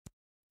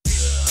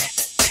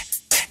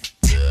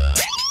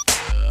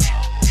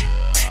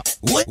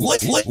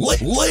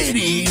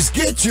Ladies,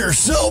 get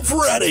yourself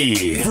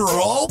ready for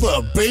all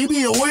the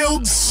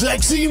baby-oiled,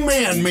 sexy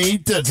man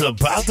meat that's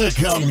about to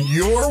come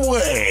your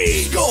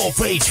way.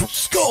 SkullFace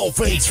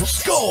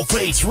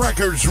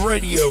Records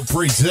Radio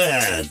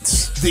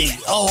presents the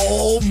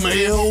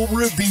all-male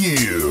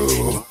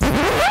review.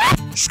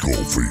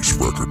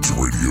 SkullFace Records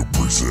Radio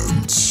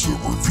presents a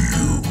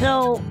review.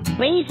 So,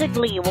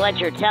 basically what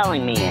you're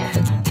telling me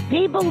is,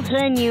 people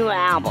send you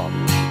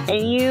albums,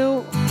 and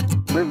you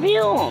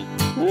review them.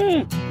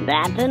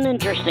 That's an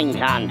interesting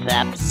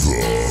concept.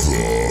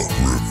 The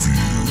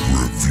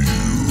review.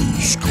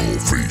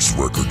 SkullFace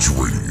Records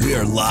Radio. We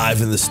are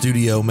live in the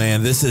studio,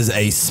 man. This is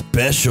a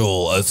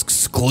special,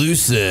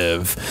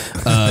 exclusive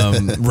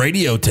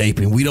radio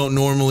taping. We don't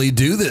normally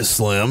do this,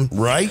 Slim.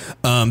 Right?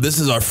 This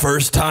is our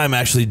first time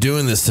actually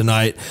doing this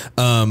tonight.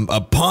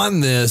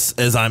 Upon this,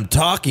 as I'm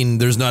talking,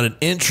 there's not an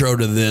intro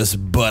to this,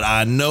 but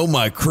I know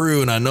my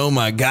crew and I know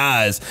my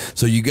guys,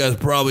 so you guys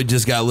probably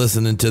just got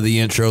listening to the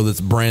intro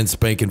that's brand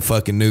spanking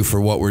fucking new for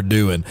what we're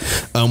doing.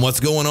 What's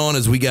going on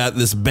is we got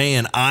this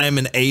band, I'm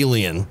an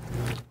Alien,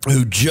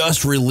 who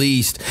just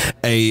released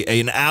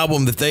an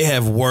album that they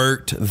have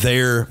worked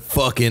their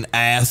fucking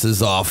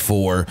asses off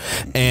for,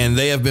 and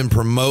they have been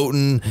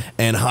promoting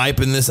and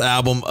hyping this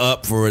album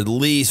up for at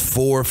least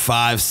 4,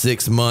 5,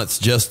 6 months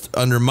just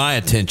under my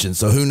attention.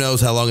 So who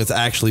knows how long it's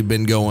actually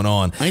been going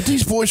on. Ain't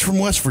these boys from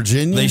West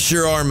Virginia? They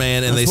sure are,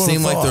 man, and That's they what I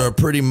seem like thought. they're a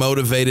pretty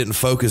motivated and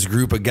focused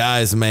group of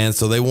guys, man.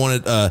 So they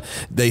wanted,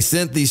 they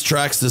sent these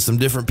tracks to some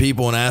different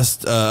people and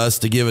asked us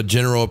to give a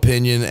general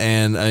opinion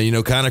and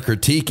kind of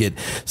critique it.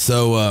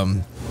 So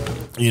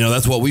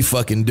that's what we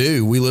fucking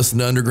do. We listen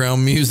to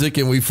underground music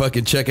and we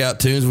fucking check out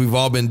tunes. We've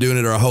all been doing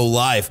it our whole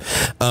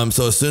life.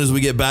 So as soon as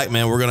we get back,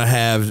 man, we're gonna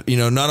have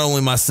not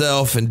only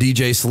myself and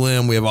DJ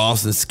Slim, we have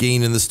Austin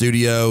Skeen in the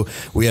studio,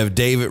 we have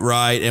David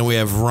Wright, and we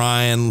have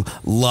Ryan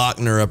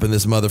Lochner up in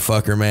this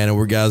motherfucker, man. And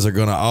we guys are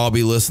gonna all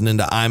be listening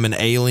to I'm an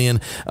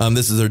Alien.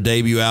 This is their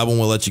debut album.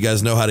 We'll let you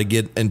guys know how to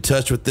get in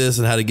touch with this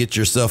and how to get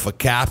yourself a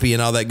copy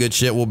and all that good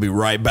shit. We'll be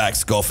right back.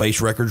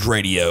 SkullFace Records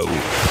Radio.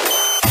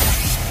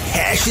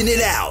 Hashing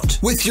it out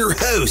with your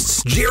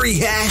hosts, Jerry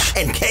Hash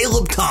and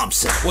Caleb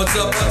Thompson. What's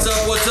up,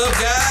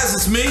 guys?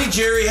 It's me,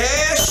 Jerry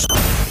Hash.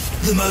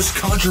 The most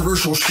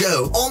controversial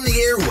show on the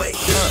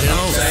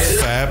airwaves.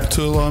 Fab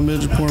to a lot of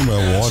midget porn, but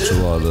I watch a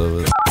lot of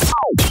it.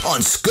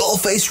 On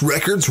SkullFace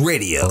Records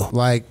Radio.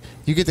 Like,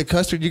 you get the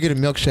custard, you get a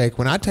milkshake.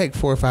 When I take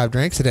 4 or 5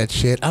 drinks of that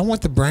shit, I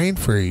want the brain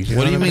freeze.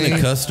 What do you mean a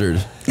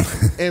custard?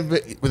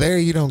 But there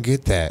you don't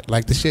get that.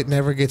 Like, the shit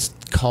never gets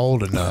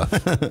cold enough.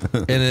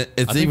 And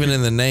it's even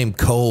in the name,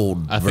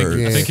 cold. I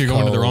think you're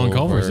going to the wrong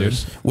Culver's, dude.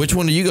 Which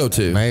one do you go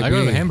to? Maybe. I go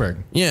to the Hamburg.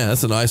 Yeah,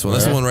 that's a nice one.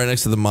 That's the one right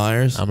next to the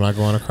Myers. I'm not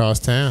going across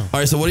town. All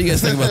right, so what do you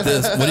guys think about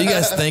this? What do you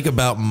guys think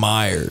about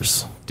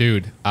Myers?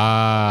 Dude,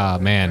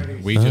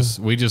 man, we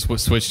just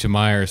switched to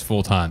Myers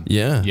full time.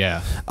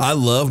 Yeah. I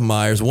love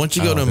Myers. Once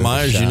you go to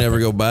Myers, you never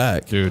go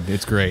back. Dude,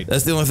 it's great.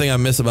 That's the only thing I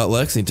miss about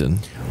Lexington.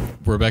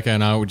 Rebecca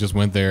and I just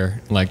went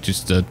there,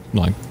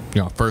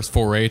 first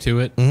foray to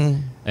it.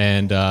 Mm-hmm.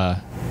 And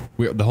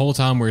the whole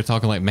time we were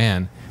talking like,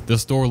 man, the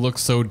store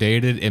looks so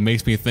dated. It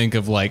makes me think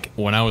of like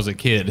when I was a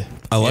kid.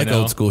 I like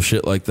old school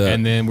shit like that.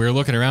 And then we were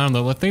looking around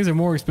and things are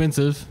more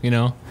expensive,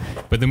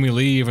 But then we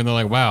leave and they're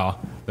like, wow,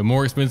 the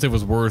more expensive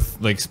was worth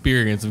the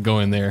experience of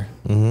going there.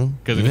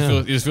 Because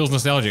it just feels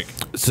nostalgic.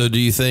 So do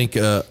you think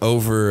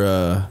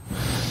over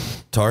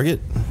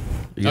Target?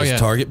 You guys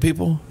Target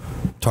people?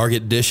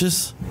 Target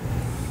dishes?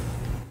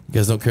 You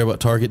guys don't care about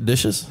Target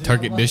dishes?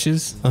 Target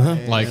dishes?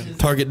 Like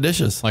Target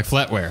dishes. Like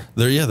flatware.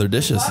 They're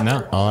dishes.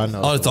 No. All I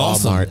know. Oh, it's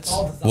awesome.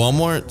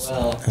 Walmart's.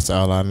 That's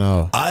all I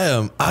know.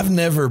 I've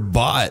never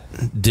bought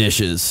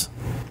dishes.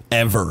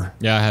 Ever.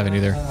 Yeah, I haven't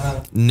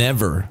either.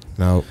 Never.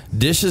 No.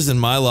 Dishes in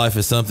my life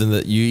is something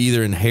that you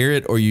either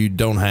inherit or you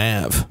don't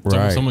have.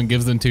 Right. Someone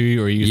gives them to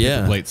you or you use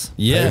paper plates.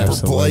 Yeah.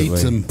 Paper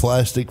plates and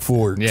plastic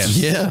forks.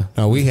 Yeah.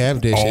 No, we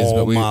have dishes,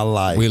 but my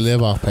life. we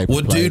live off paper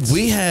Well, plates. dude,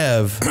 we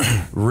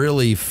have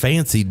really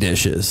fancy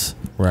dishes.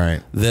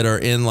 Right. That are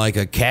in like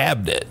a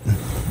cabinet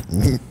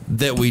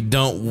that we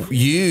don't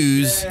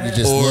use. You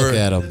just look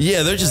at them.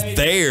 Yeah, they're just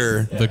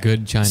there. The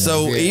good China.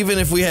 So even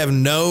if we have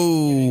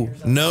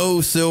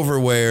no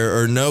silverware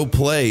or no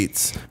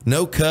plates,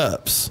 no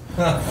cups,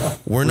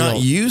 we're not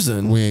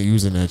using. We ain't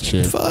using that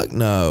shit. Fuck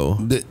no.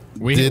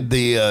 Did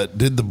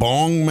the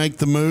bong make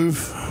the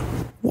move?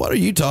 What are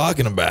you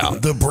talking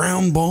about? The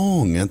brown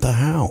bong at the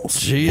house.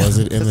 Jeez. Was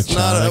it in the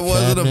China It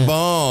wasn't a cabinet?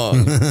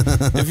 bong.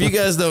 If you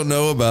guys don't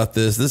know about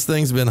this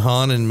thing's been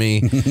haunting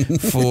me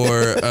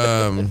for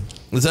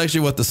it's actually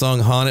what the song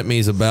 "Haunted Me"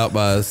 is about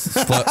by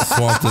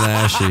Swamped and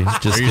Ashy.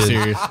 Just Are you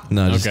kidding. serious?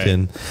 No, just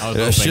kidding.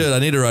 I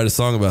need to write a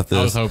song about this.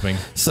 I was hoping.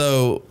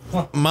 So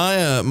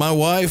my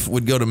wife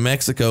would go to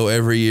Mexico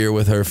every year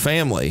with her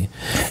family,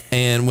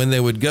 and when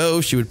they would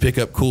go, she would pick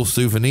up cool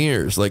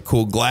souvenirs, like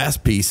cool glass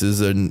pieces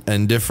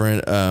and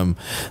different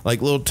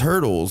like little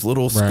turtles,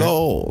 little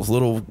skulls,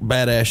 little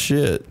badass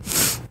shit.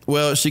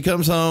 Well, she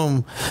comes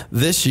home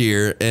this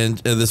year and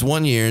this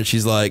one year, and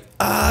she's like,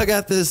 I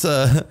got this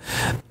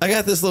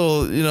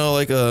little,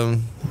 like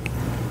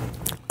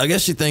I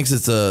guess she thinks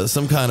it's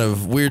some kind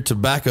of weird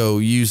tobacco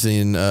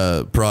using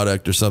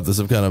product or something,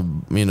 some kind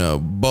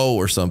of bowl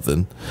or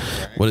something,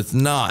 but it's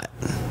not.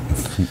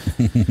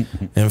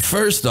 And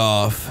first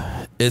off,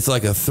 it's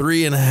like a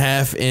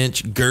 3.5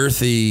 inch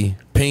girthy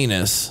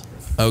penis.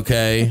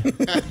 Okay,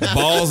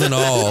 balls and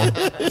all,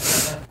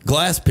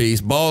 glass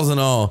piece, balls and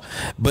all.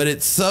 But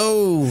it's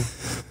so,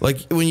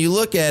 like, when you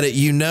look at it,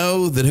 you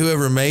know that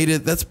whoever made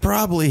it, that's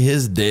probably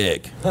his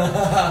dick. Or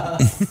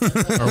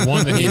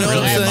one that he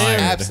really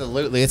admired.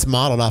 Absolutely, it's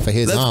modeled off of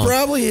his own. That's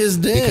probably his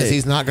dick. Because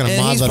he's not going to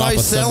model it off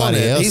of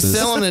somebody else's. He's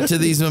selling it to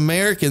these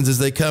Americans as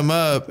they come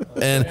up,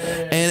 and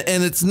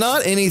it's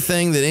not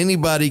anything that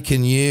anybody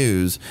can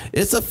use.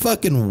 It's a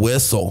fucking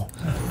whistle.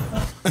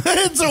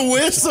 It's a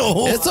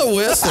whistle. It's a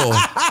whistle.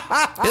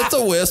 It's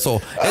a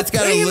whistle. It's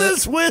got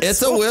whistle.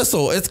 It's a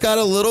whistle. It's got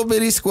a little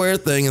bitty square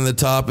thing in the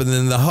top, and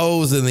then the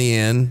hose in the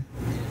end.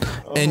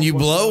 And you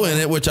blow in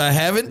it, which I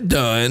haven't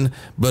done,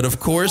 but of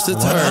course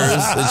it's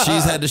hers, and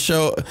she's had to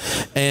show.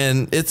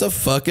 And it's a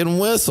fucking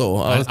whistle.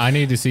 I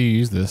need to see you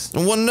use this.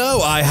 Well,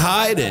 no, I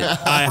hide it.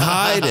 I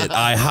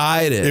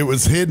hide it. It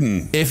was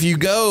hidden. If you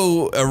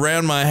go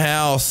around my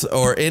house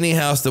or any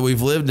house that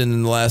we've lived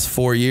in the last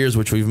 4 years,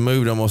 which we've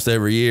moved almost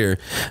every year,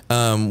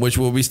 which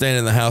we'll be staying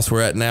in the house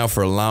we're at now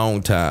for a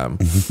long time.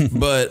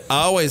 But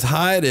I always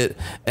hide it,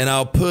 and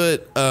I'll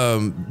put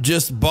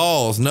just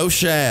balls, no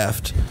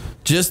shaft.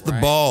 Just the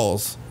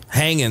balls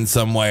hanging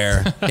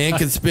somewhere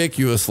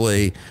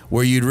inconspicuously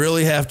where you'd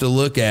really have to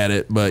look at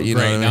it, but you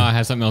know. Right, now I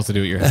have something else to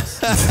do at your house.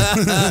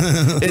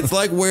 It's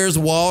like Where's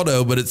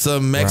Waldo, but it's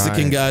some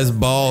Mexican guy's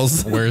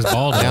balls. Where's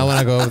Baldo? Now when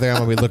I go over there, I'm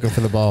going to be looking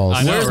for the balls.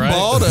 I know, Where's right?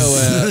 Baldo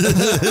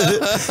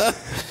at?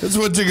 That's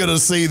what you're going to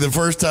see the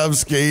first time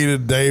Skate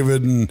and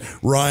David and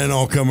Ryan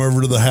all come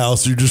over to the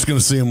house. You're just going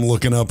to see them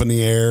looking up in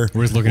the air.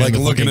 We're just looking, like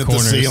looking at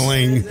corners. the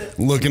ceiling,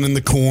 looking in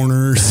the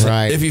corners.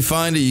 Right. If you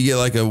find it, you get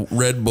like a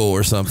Red Bull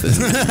or something.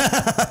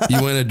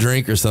 You win a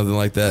drink or something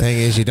like that. Thing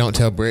is, you don't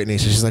tell Brittany.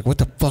 So she's like, "What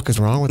the fuck is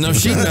wrong with you?" No,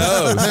 she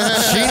knows.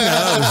 She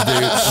knows,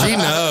 dude. She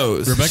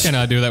knows. Rebecca and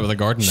I do that with a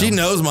garden. She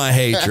knows my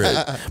hatred.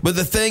 But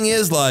the thing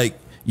is, like,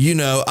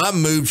 I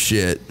moved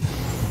shit.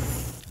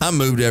 I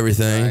moved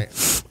everything.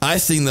 Right. I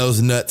seen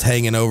those nuts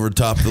hanging over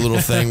top the little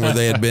thing where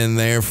they had been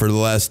there for the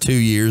last 2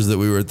 years that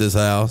we were at this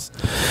house.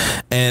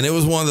 And it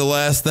was one of the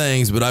last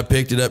things, but I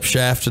picked it up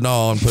shaft and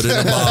all and put it in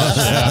a box.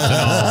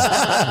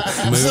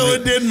 So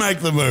it did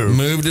make the move.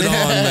 Moved it on,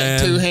 man.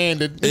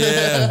 Two-handed.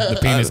 Yeah. The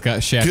penis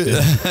got shafted.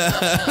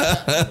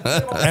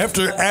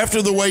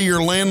 After the way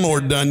your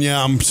landlord done you,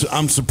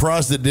 I'm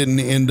surprised it didn't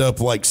end up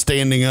like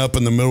standing up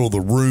in the middle of the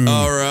room.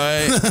 All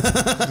right.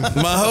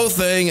 My whole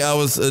thing, I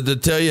was to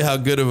tell you how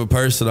good of a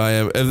person I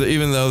am,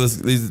 even though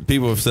these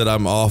people have said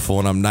I'm awful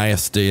and I'm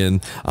nasty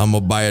and I'm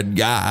a bad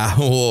guy.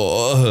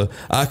 Well,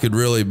 I could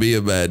really be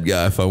a bad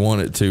guy if I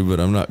wanted to, but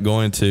I'm not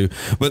going to.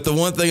 But the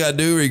one thing I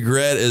do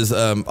regret is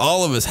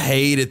all of us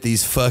hated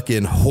these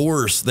fucking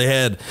horse.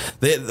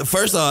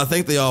 First of all, I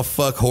think they all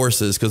fuck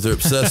horses because they're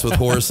obsessed with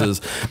horses.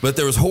 But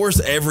there was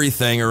horse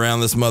everything around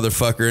this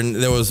motherfucker, and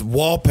there was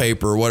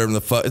wallpaper or whatever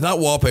the fuck. It's not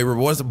wallpaper,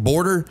 but what's it?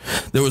 Border?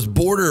 There was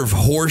border of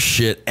horse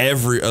shit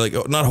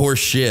not horse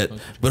shit,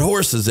 but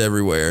horses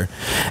everywhere.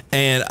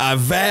 And I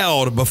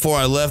vowed before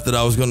I left that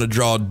I was going to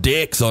draw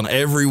dicks on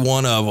every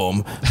one of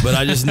them, but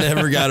I just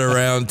never got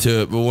around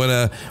to it. But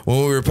when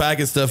we were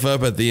packing stuff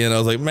up at the end, I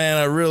was like, man,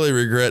 I really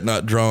regret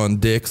not drawing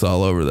dicks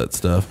all over that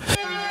stuff.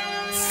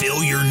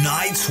 Fill your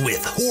nights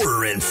with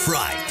horror and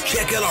fright.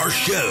 Check out our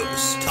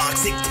shows,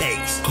 Toxic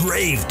Takes,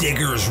 Grave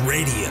Diggers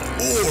Radio,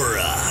 or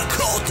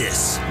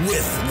Cultists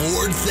with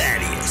Lord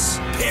Thaddeus,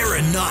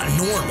 Not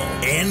Normal,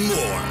 and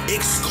more.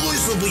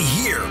 Exclusively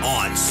here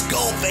on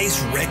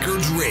SkullFace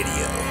Records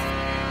Radio.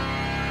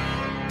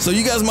 So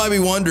you guys might be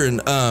wondering,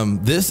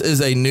 this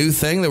is a new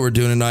thing that we're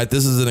doing tonight.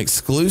 This is an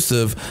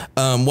exclusive.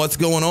 What's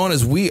going on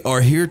is we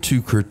are here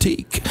to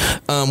critique.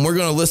 We're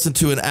going to listen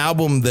to an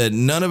album that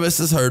none of us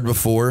has heard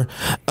before.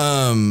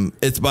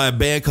 It's by a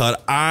band called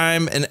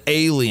I'm an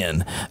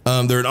Alien.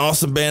 They're an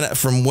awesome band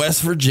from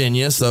West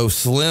Virginia. So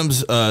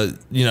Slim's,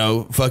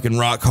 fucking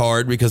rock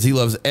hard because he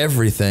loves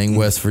everything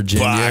West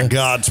Virginia. By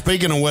God,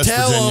 speaking of West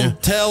Virginia.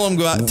 Tell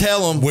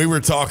him. We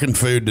were talking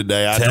food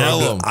today.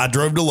 I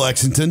drove to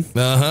Lexington.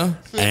 Uh-huh.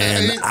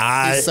 And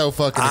He's so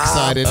fucking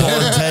excited. I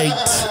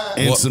partaked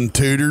in some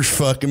Tudor's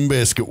fucking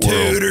biscuit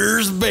world.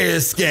 Tudor's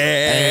biscuits.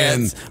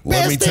 And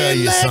let me tell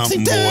you something,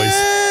 boys.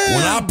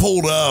 When I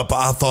pulled up,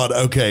 I thought,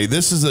 okay,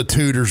 this is a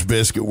Tudor's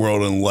biscuit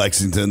world in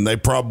Lexington. They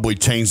probably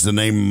changed the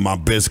name of my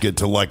biscuit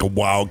to like a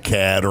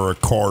Wildcat or a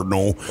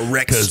Cardinal.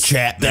 Rex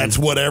Chapman. That's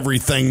what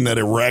everything that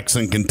a Rex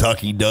in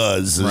Kentucky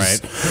does. Is,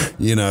 right.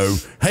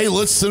 Hey,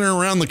 let's center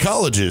around the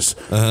colleges.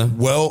 Uh-huh.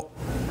 Well,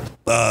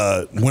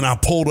 when I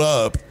pulled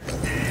up,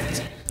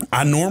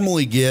 I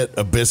normally get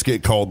a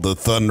biscuit called the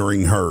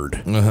Thundering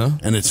Herd,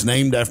 and it's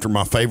named after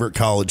my favorite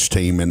college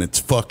team, and it's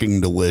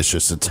fucking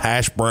delicious. It's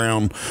hash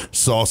brown,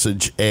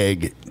 sausage,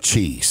 egg,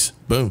 cheese.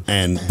 Boom.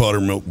 and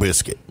buttermilk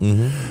biscuit.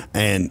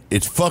 And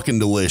it's fucking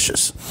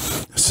delicious.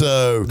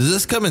 So Does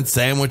this come in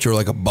sandwich or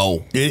like a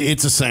bowl?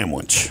 it's a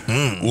sandwich.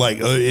 Like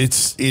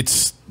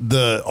it's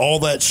the all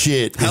that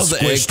shit How's is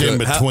the egg squished in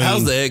cooked? between.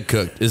 How's the egg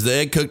cooked? Is the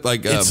egg cooked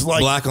like, It's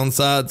like- black on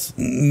sides?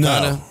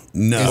 No,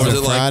 no. Is Or is it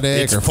it like- fried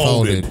egg it's or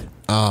folded. folded?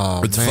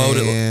 Oh, It's man.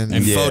 folded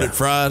and Yeah. folded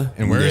fried.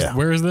 And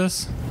where is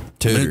this?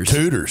 Tutors.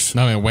 Tutors.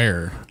 No, I mean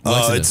where?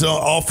 Lexington. It's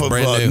off of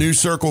Brand new. New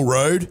Circle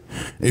Road.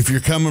 If you're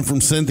coming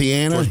from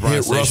Cynthiana, Towards Bryan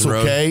hit Station Russell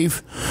Road.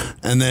 Cave,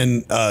 and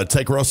then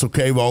take Russell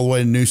Cave all the way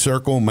to New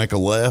Circle and make a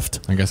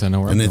left. I guess I know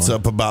where. And I'm it's going.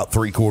 up about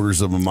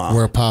 3/4 of a mile.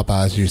 Where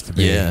Popeyes used to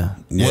be. Yeah.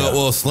 Yeah.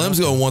 Well, Slim's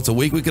going once a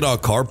week. We could all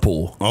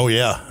carpool. Oh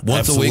yeah,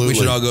 Once a week, we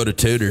should all go to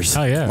Tutors.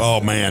 Oh yeah. Oh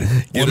man,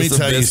 Get let me us a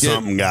tell biscuit. you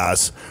something,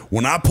 guys.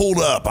 When I pulled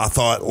up, I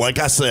thought, like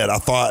I said, I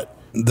thought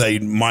they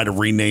might have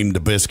renamed the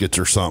biscuits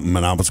or something,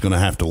 and I was going to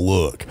have to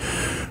look.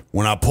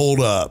 When I pulled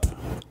up,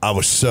 I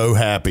was so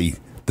happy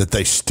that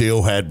they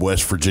still had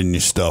West Virginia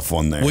stuff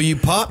on there. Well, you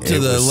popped to It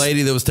the was-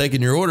 lady that was taking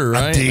your order,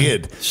 right? I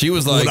did. She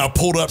was like, when I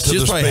pulled up to she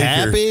the was speaker.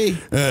 probably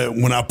happy.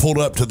 When I pulled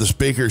up to the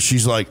speaker,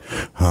 she's like,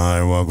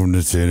 "Hi, welcome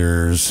to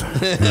Tutors.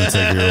 Can I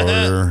take your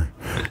order?"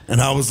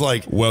 And I was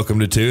like, Welcome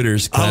to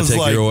Tutors. Can I was take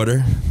like- your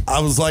order? I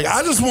was like,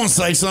 I just want to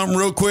say something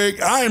real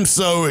quick. I am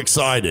so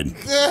excited.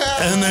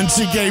 And then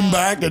she came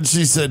back and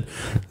she said,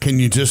 "Can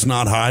you just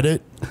not hide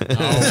it?"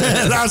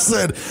 And I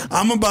said,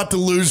 "I'm about to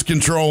lose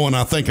control and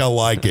I think I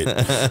like it."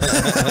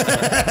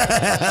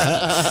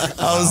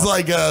 I was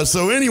like,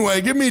 so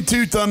anyway, give me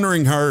 2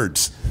 thundering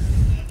herds.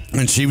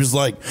 And she was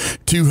like,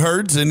 2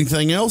 herds,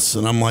 anything else?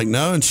 And I'm like,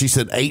 no. And she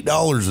said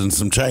 $8 and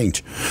some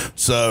change.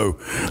 So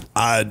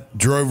I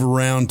drove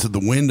around to the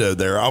window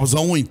there. I was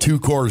only 2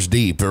 cars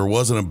deep. There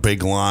wasn't a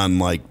big line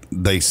like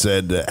they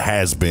said that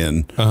has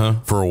been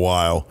for a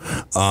while.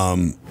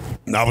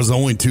 I was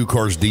only 2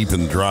 cars deep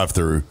in the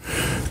drive-through.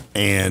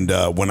 And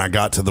when I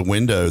got to the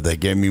window, they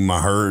gave me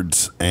my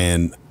herds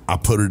and I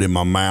put it in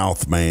my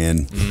mouth,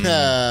 man.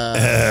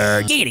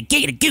 Get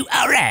it, go.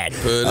 All right.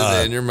 Put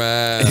it in your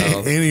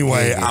mouth.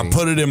 Anyway, I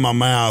put it in my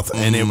mouth,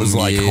 and it was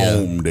like yeah.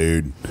 home,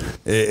 dude.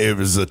 It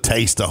was a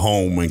taste of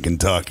home in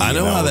Kentucky. I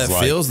know and how was that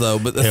like, feels, though.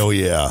 But hell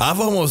yeah. I've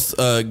almost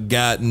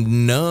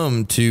gotten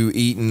numb to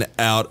eating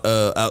out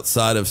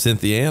outside of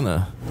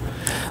Cynthiana.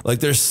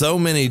 Like, there's so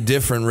many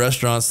different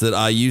restaurants that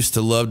I used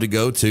to love to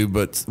go to,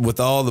 but with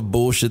all the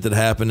bullshit that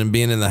happened and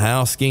being in the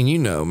house, Skeen, you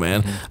know,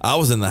 man, I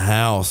was in the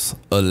house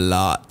a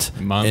lot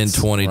in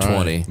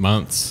 2020. Right.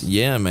 Months.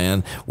 Yeah,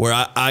 man. Where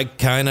I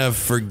kind of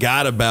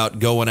forgot about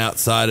going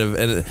outside of,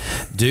 and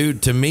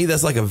dude, to me,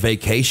 that's like a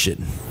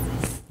vacation.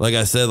 Like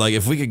I said, like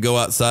if we could go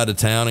outside of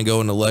town and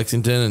go into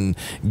Lexington and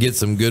get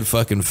some good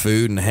fucking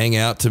food and hang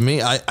out. To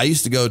me, I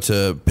used to go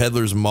to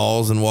peddlers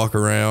malls and walk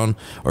around,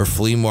 or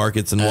flea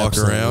markets and walk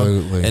around,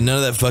 Absolutely. and none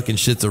of that fucking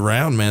shit's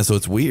around, man. So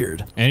it's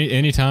weird.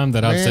 Any time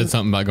that I've Man. said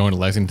something about going to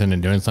Lexington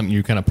and doing something,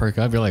 you kind of perk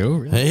up. You're like, oh,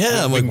 really?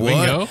 Yeah, I'm like, We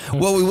can what? go?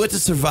 Well, we went to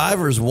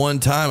Survivors one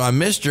time. I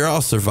missed your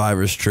all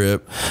Survivors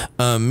trip.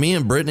 Me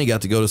and Brittany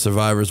got to go to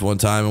Survivors one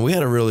time, and we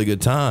had a really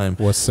good time.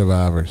 What's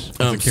Survivors?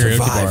 a karaoke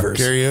bar. Survivors.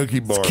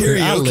 Karaoke bar.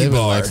 Karaoke I live in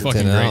bar. Lexington,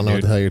 Fucking and I great, don't know what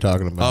dude. the hell you're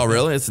talking about. Oh,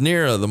 really? It's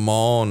near the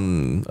mall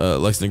in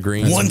Lexington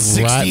Green.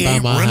 168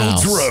 Right by my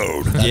Reynolds house.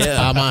 Road.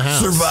 Yeah. by my house.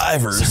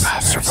 Survivors.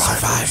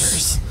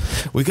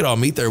 We could all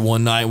meet there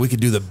one night. We could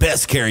do the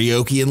best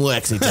karaoke in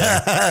Lexington.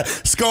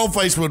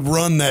 Skullface would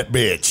run that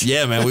bitch.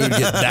 Yeah, man. We would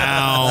get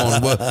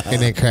down. Well,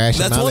 And then crash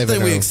in that's my one living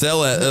thing we room.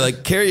 excel at.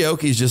 Like,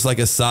 karaoke is just like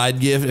a side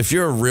gift. If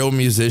you're a real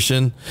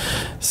musician,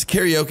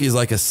 karaoke is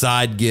like a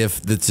side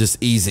gift that's just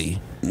easy.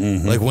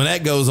 Like when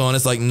that goes on,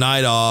 it's like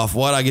night off.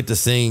 What, I get to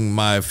sing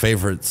my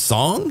favorite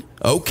song?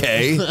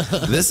 Okay,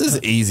 this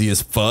is easy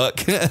as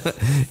fuck. You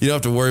don't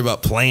have to worry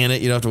about playing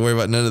it. You don't have to worry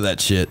about none of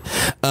that shit.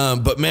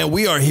 But man,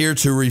 we are here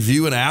to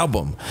review an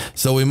album,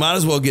 so we might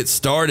as well get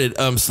started.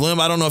 Slim,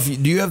 I don't know if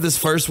do you have this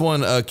first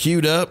one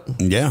queued up?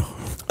 Yeah.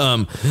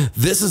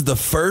 This is the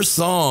first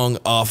song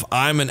off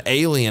I'm an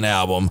Alien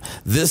album.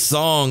 This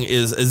song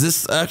is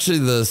this actually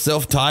the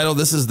self-titled?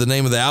 This is the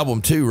name of the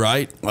album too,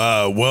 right?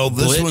 Well,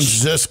 this Glitch?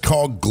 one's just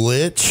called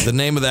Glitch. The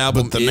name of the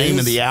album But the name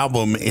of the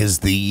album is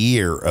The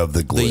Year of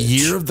the Glitch. The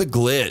Year of the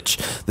Glitch.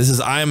 This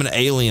is I Am an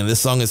Alien. This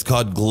song is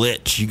called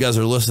Glitch. You guys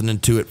are listening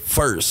to it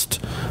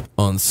first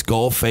on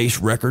SkullFace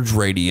Records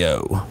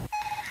Radio.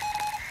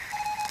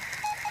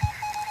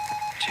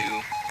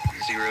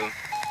 2020.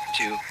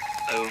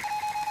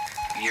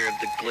 Year of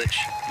the Glitch.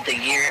 The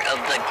Year of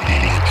the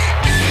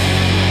Glitch.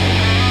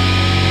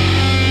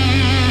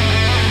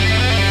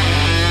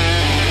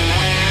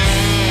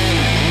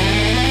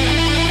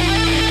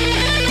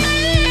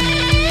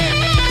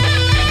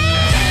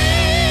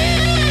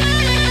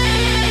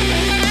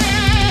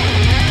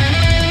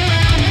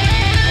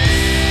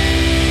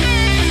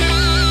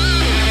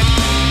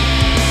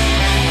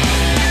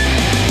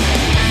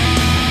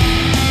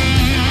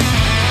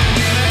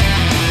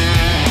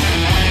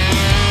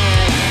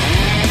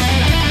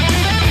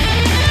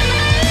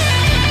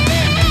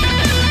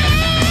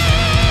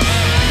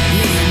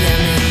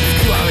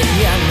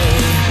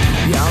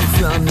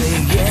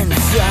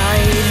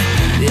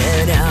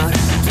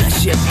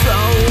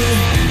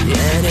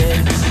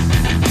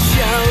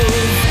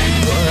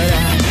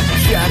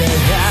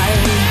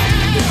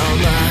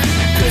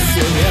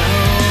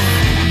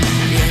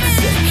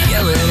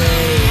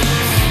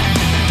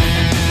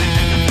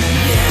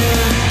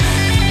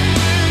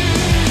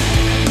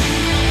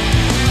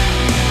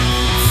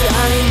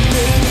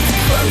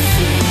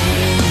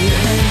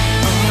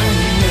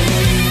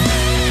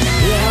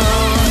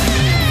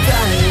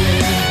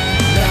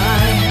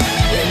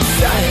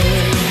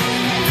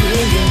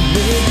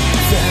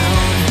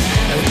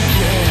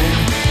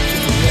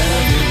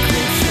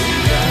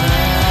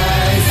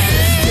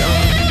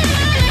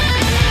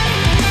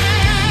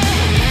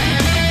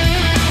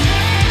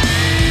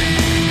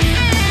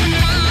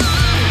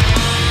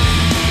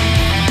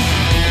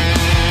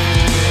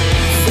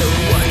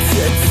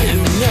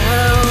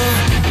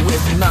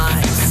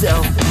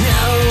 myself,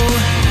 no,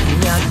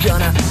 not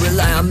gonna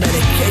rely on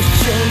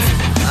medications.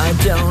 I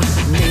don't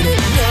need it,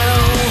 no.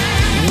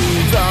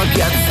 We've all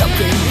got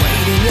something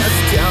weighting us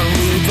down.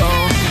 We've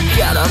all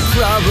got a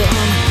problem,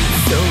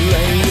 so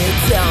lay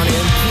it down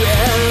in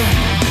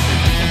prayer.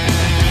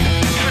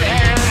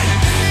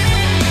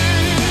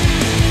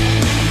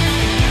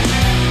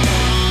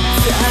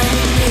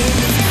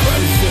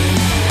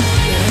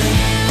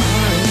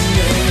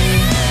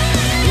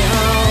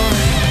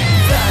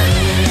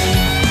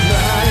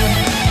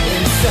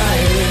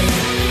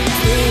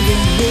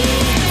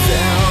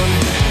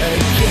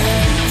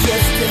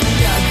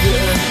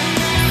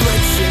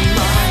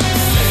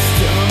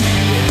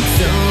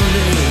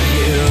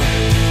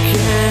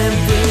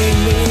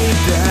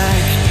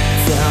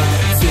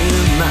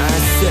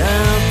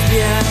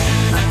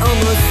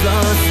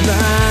 Lost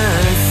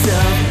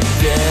myself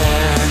there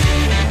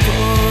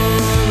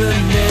for a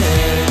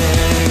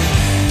minute.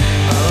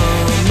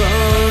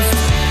 Almost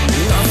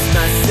lost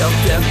myself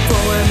there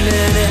for a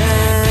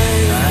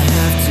minute. I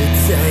have to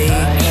take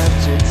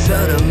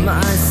note of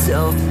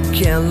myself.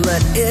 Can't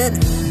let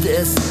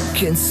this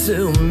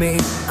consume me.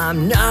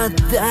 I'm not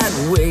that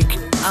weak.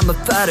 I'm a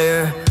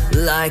fighter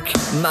like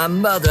my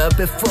mother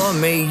before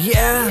me.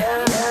 Yeah,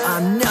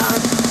 I'm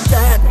not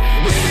that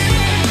weak.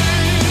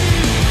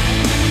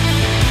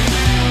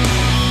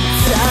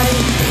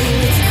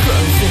 It's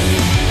closing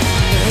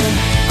in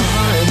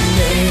on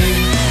me.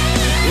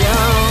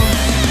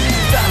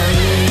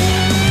 Battling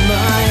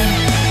my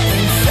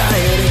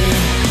anxiety,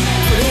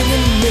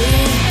 bringing me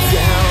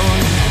down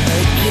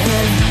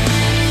again.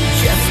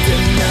 Just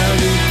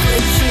another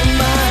glitch in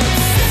my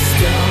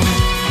system.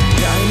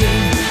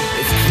 Timing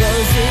is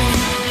closing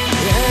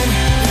in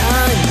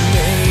on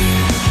me.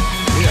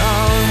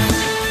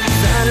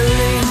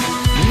 Battling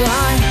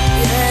my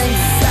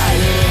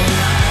anxiety,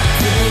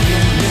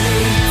 bringing me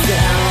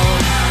down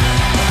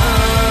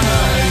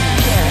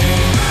again.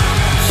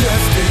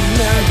 Just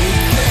another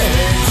glitch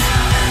in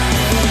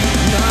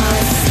my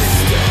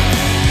system.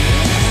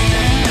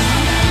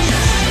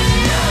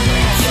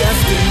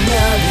 Just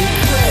another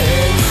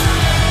glitch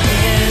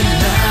in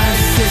my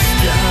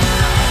system.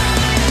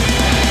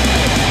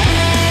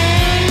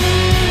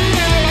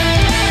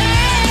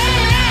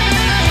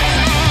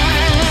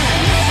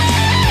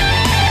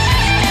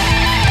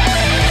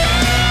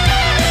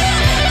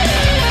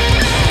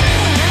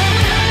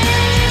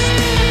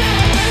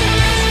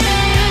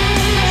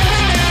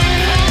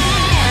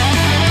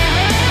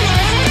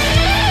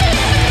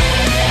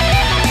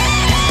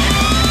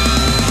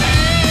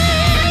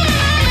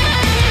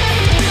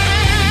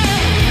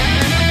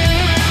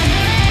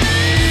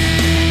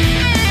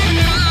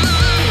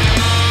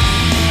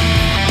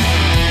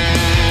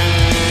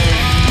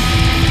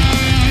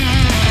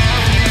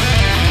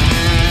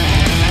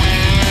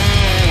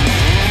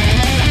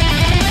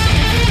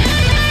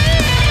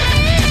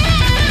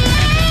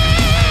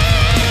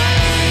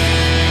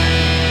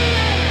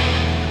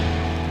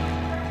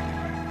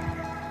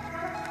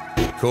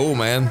 Cool,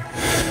 man.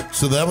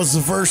 So that was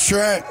the first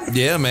track.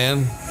 Yeah,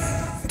 man.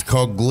 It's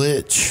called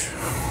Glitch.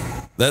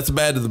 That's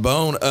Bad to the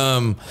Bone.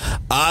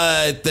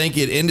 I think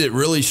it ended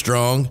really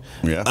strong.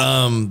 Yeah.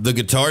 The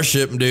guitar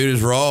ship, dude,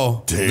 is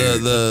raw. Dude,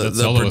 that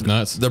solo was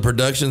nuts. The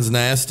production's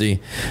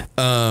nasty.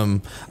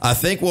 I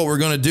think what we're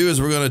going to do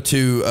is we're going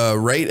to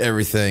rate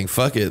everything.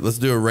 Fuck it. Let's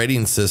do a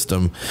rating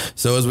system.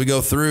 So as we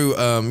go through,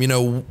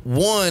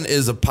 one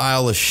is a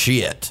pile of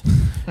shit.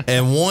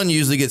 And one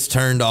usually gets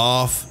turned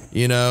off.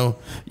 You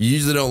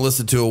usually don't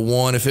listen to a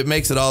one if it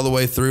makes it all the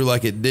way through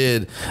like it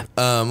did.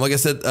 Like I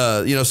said,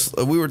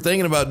 we were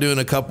thinking about doing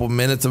a couple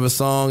minutes of a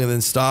song and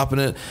then stopping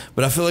it,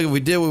 but I feel like if we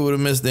did, we would have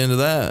missed the end of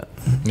that.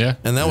 Yeah,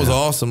 and that was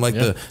awesome. Like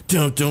the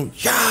don't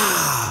yeah.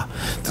 I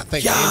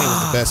think the ending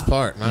was the best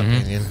part, in my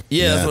opinion.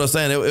 Yeah, that's what I was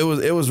saying.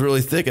 It was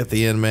really thick at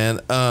the end, man.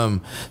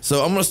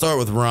 So I'm gonna start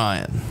with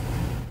Ryan.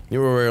 You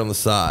were right on the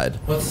side.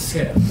 What's the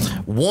scale?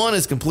 1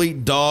 is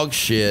complete dog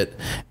shit,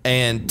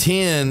 and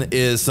 10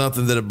 is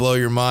something that'd blow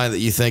your mind that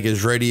you think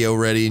is radio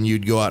ready and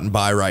you'd go out and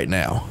buy right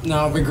now. No,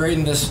 I'll be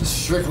grading this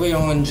strictly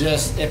on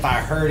just if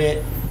I heard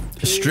it.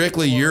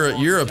 Strictly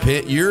your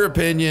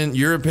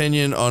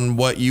opinion on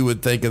what you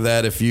would think of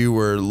that if you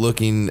were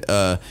looking,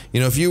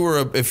 if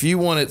you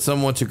wanted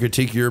someone to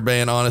critique your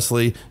band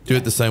honestly, do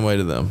it the same way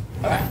to them.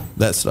 All right.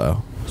 That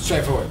style.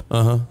 Straightforward.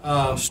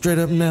 Straight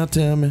up now,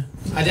 tell me.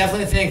 I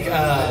definitely think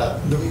the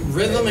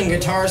rhythm and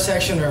guitar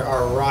section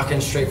are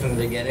rocking straight from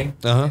the beginning.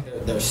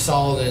 They're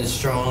solid and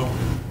strong.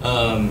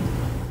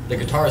 The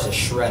guitar is a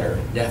shredder,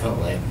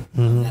 definitely.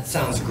 That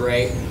sounds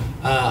great.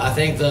 I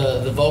think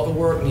the vocal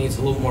work needs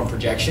a little more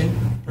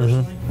projection,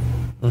 personally.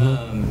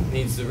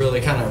 Needs to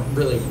really kind of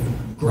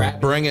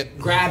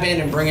grab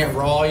in and bring it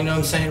raw, you know what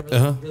I'm saying?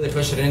 Really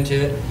push it into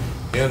it.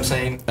 You know what I'm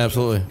saying?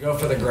 Absolutely. Go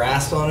for the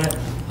grasp on it.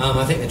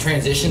 I think the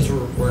transitions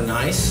were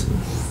nice.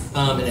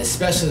 And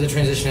especially the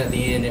transition at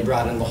the end, it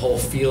brought in the whole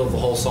feel of the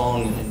whole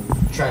song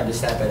and tried to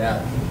step it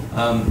up.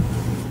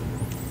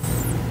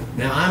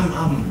 Now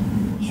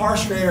I'm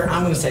harsh grader.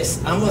 I'm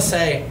gonna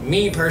say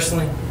me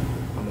personally,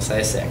 I'm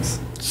gonna say 6.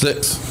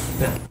 6.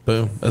 Yeah.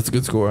 Boom. That's a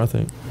good score, I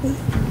think.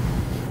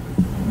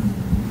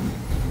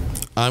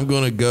 I'm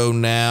going to go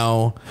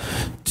now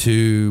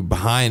to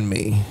behind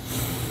me.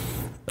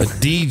 A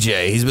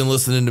DJ. He's been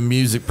listening to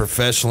music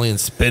professionally and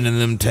spinning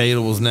them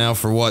tables now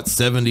for what,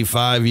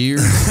 75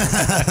 years?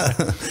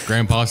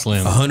 Grandpa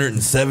Slim.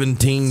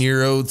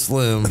 117-year-old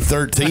Slim.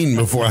 13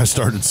 before I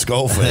started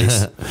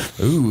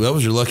SkullFace. Ooh, that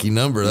was your lucky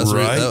number. That's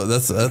right.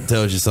 That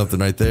tells you something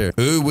right there.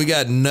 Ooh, we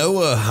got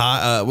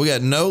Noah. We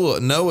got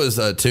Noah's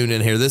tuned in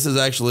here. This is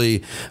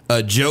actually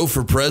Joe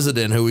for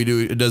President,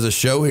 who does a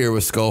show here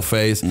with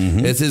SkullFace.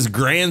 Mm-hmm. It's his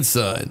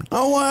grandson.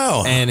 Oh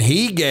wow! And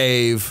he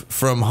gave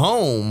from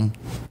home.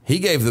 He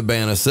gave the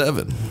band a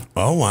 7.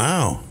 Oh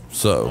wow!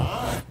 So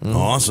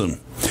awesome.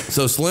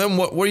 So Slim,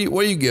 what are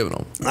you giving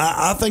them?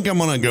 I think I'm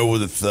gonna go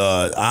with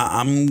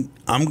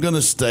I'm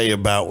gonna stay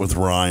about with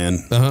Ryan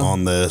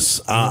on this.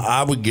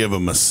 I would give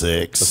him a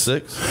 6. A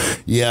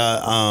 6?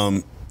 Yeah.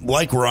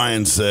 Like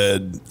Ryan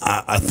said,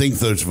 I think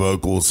those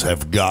vocals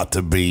have got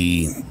to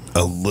be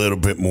a little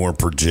bit more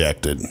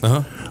projected.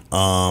 But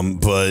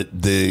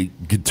the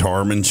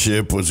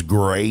guitarmanship was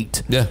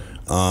great. Yeah.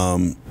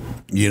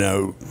 You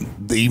know,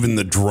 even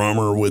the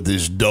drummer with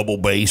his double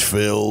bass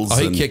fills.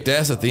 Oh, he kicked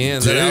ass at the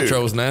end. That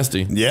outro was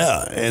nasty.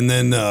 Yeah, and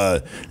then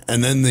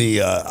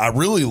I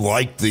really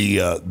liked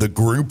the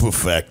group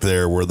effect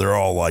there, where they're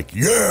all like,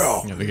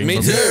 "Yeah, me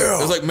too."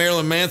 It was like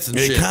Marilyn Manson.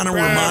 It kind of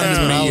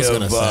reminded me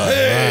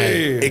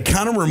of. It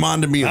kind of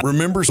reminded me.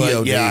 Remember?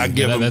 POD. Yeah, I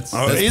give him. That's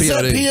is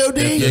that POD?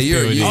 Yeah,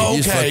 you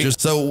okay.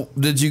 So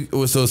did you?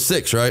 So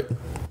 6, right?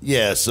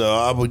 Yeah, so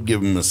I would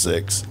give him a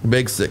 6.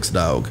 Big 6,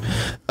 dog.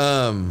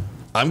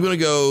 I'm going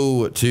to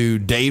go to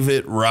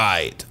David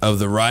Wright of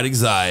the Wright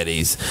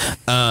Anxieties.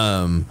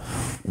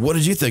 What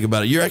did you think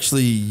about it?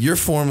 You're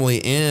formerly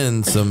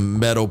in some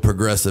metal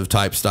progressive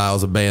type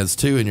styles of bands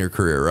too in your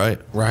career, right?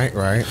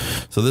 Right.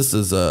 So this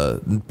is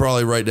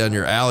probably right down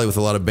your alley with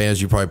a lot of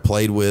bands you probably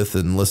played with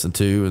and listened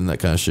to and that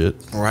kind of shit.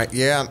 Right.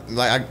 Yeah.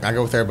 Like I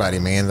go with everybody,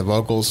 man. The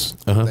vocals,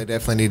 they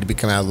definitely need to be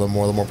coming out a little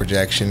more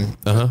projection.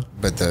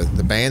 But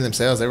the band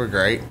themselves, they were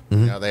great. You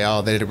know,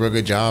 they did a real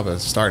good job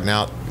of starting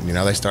out. You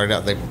know,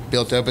 they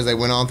built up as they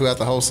went on throughout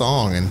the whole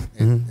song, and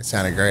it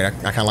sounded great. I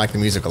kind of like the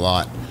music a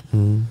lot.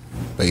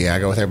 But yeah, I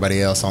go with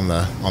everybody else on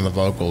the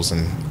vocals,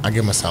 and I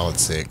give them a solid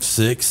 6.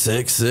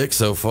 6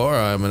 so far.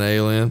 I'm an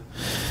alien.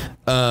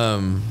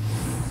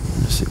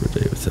 Let's see where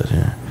David's at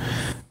here.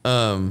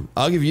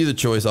 I'll give you the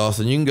choice,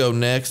 Austin. You can go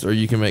next, or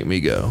you can make me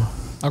go.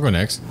 I'll go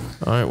next.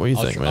 All right, what do you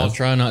think, man? I'll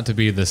try not to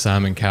be the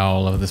Simon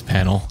Cowell of this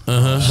panel.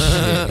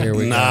 Here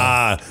we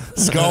go.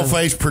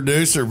 SkullFace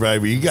producer,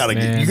 baby. You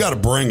gotta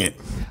bring it.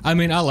 I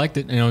mean, I liked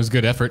it. You know, it was a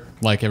good effort.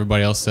 Like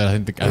everybody else said, I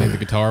think the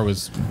guitar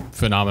was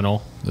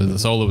phenomenal. The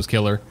solo was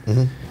killer.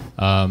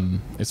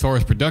 As far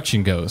as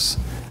production goes,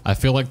 I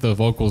feel like the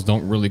vocals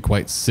don't really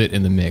quite sit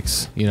in the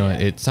mix. You know,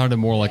 it sounded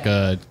more like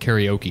a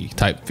karaoke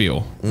type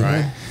feel.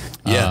 Right.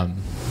 Yeah.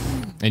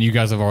 And you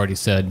guys have already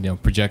said, you know,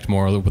 project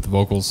more with the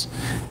vocals.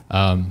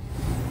 But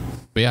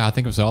yeah, I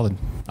think it was solid.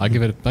 I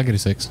give it a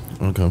 6.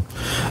 Okay.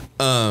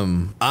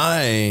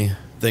 I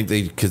think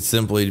they could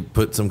simply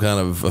put some kind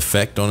of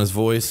effect on his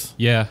voice.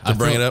 Yeah, to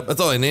bring it up.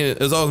 That's all they needed.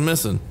 That's all it was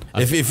missing.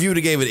 If you would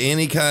have gave it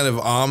any kind of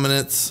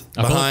ominence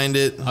behind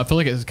it, I feel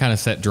like it was kind of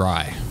set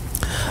dry.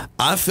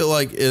 I feel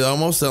like it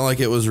almost sounded like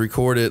it was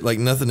recorded, like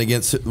nothing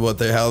against how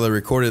they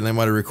recorded it. They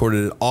might have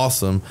recorded it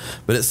awesome,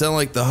 but it sounded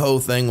like the whole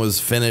thing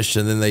was finished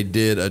and then they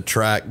did a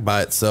track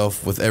by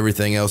itself with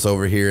everything else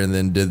over here and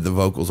then did the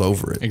vocals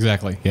over it.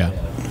 Exactly, yeah.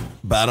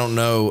 But I don't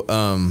know.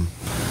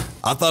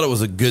 I thought it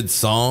was a good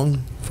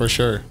song. For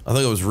sure. I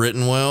think it was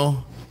written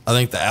well. I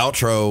think the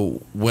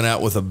outro went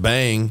out with a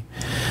bang.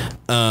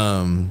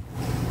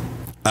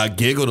 I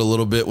giggled a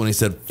little bit when he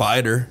said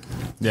fighter.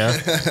 Yeah.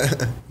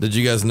 Did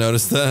you guys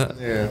notice that?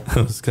 Yeah.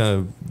 It was kind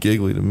of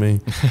giggly to me.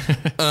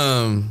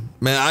 Man,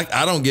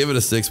 I don't give it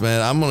a 6,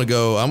 man. I'm gonna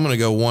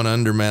go 1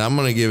 under, man. I'm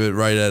gonna give it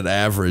right at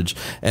average.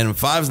 And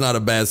 5's not a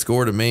bad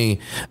score to me.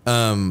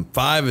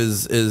 5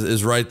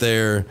 is right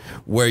there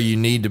where you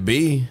need to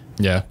be.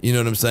 Yeah. You know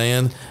what I'm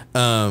saying?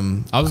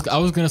 I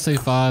was gonna say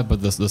 5,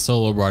 but the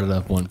solo brought it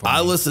up 1 point.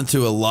 I listen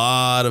to a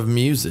lot of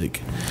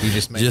music. You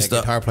just made that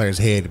guitar player's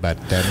head about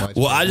that much.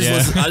 Well, I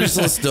just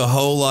listen to a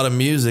whole lot of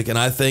music, and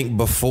I think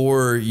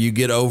before you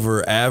get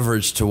over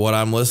average to what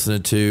I'm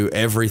listening to,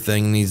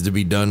 everything needs to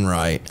be done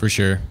right. For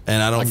sure.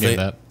 And I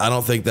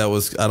don't think that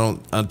was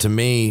to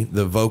me,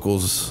 the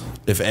vocals,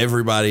 if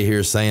everybody here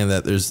is saying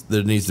that,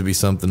 there needs to be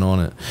something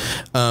on it.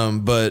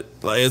 But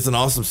it's an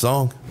awesome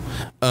song.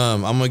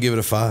 I'm gonna give it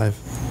a 5.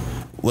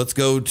 We're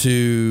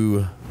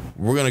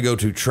gonna go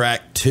to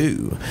track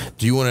 2.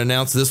 Do you want to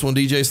announce this one,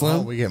 DJ Slim?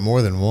 Oh, we get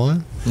more than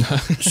one?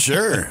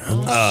 Sure.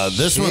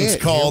 This one's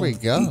called. Here we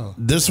go.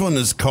 This one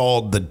is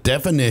called "The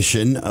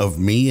Definition of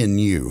Me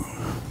and You."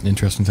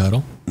 Interesting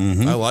title.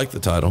 I like the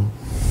title.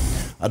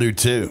 I do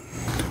too.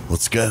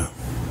 Let's go.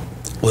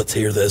 Let's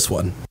hear this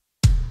one.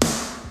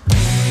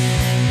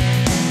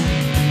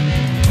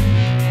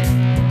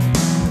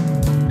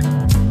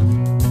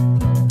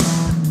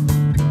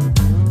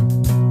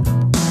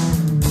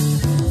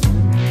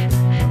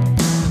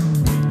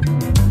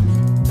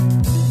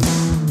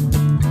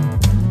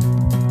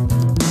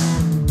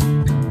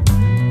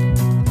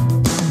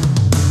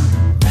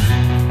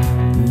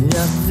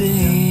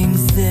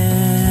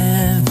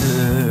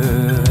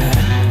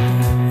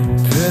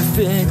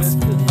 it's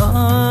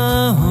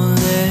only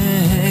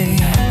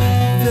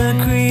the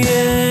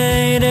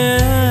creator.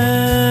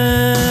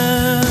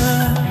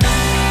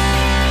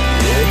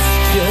 It's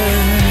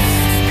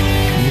just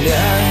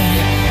not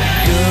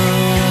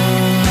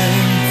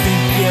going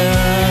to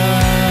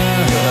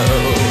go.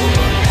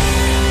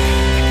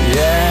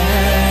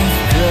 Yes,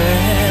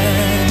 but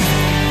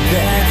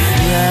that's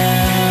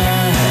life.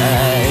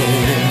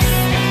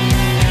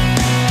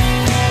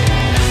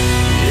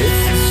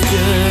 It's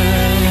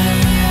just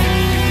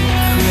a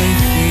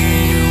crazy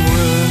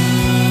world.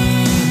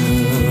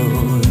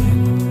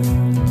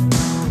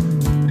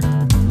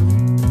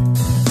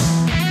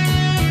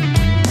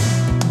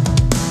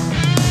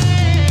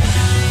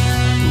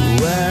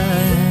 Why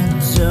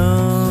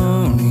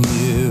don't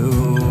you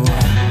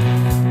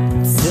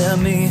tell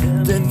me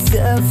the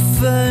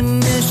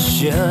definition,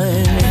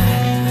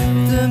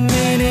 the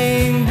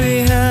meaning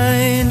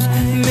behind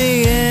me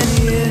and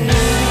you?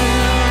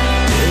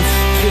 It's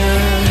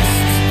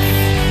just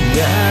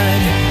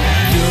not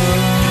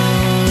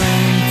going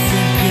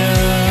to go.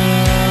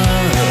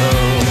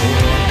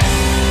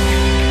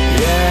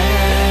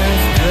 Yes,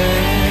 but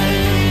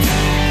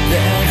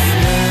that's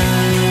life.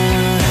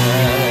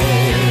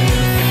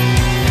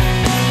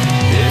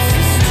 It's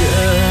just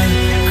a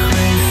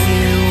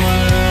crazy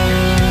world.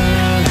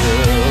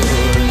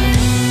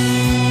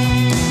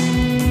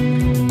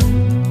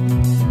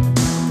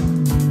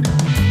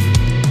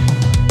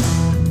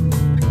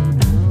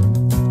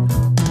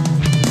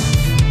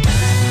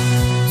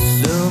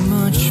 So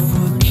much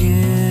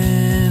forgiven.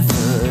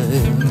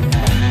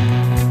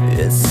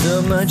 It's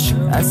so much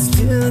I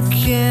still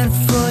can't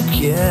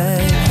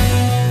forget.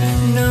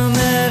 No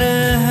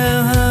matter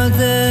how hard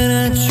that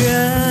I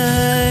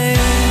try,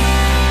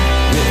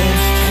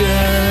 it's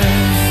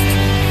just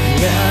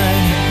not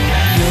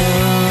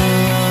going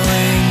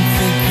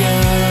to go.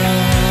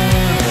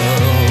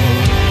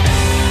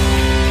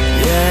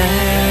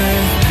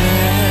 Yes,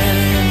 but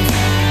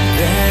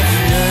that's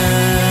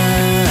life.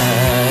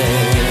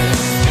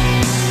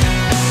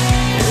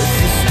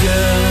 It's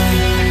just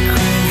a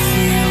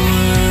crazy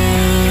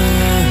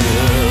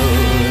world.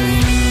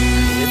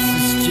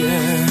 It's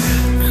just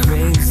a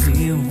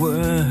crazy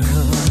world.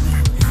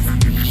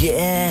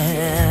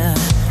 Yeah,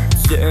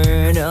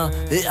 turn all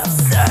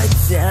upside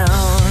down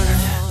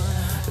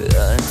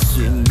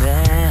unto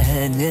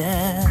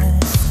madness.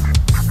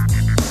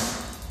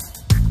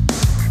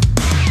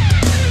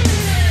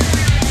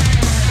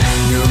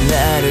 No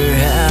matter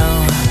how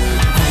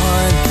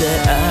hard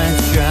that I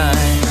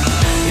try,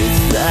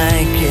 it's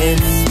like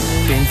it's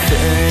been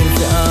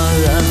turned all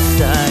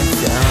upside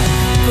down.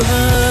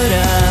 But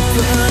I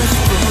push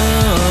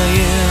for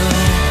you.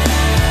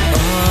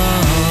 Oh,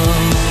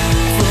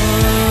 for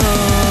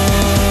us.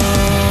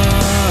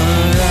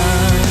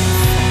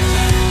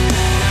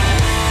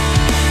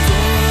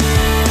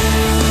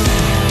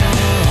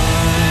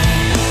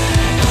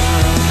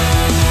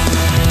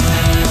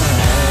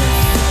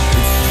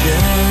 It's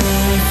just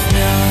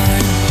not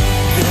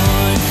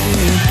going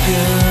to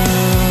go.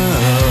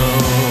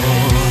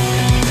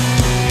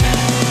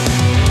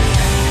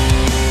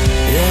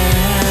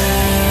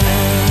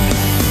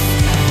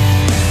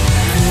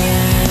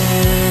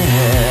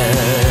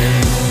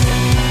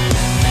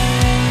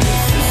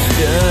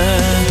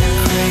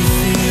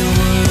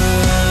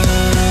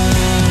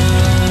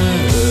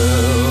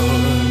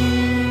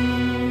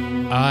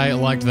 I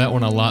liked that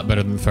one a lot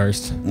better than the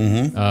first.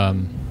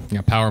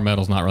 Power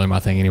metal's not really my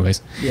thing,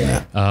 anyways.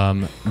 Yeah.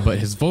 But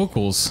his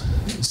vocals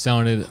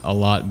sounded a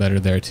lot better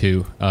there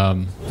too.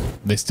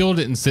 They still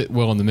didn't sit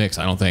well in the mix,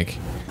 I don't think.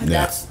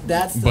 That's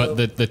But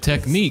the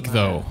technique,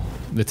 though,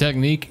 the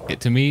technique,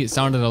 to me, it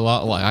sounded a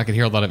lot like I could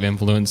hear a lot of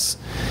influence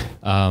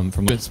from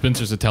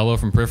Spencer Sotelo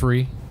from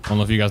Periphery. I don't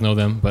know if you guys know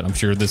them, but I'm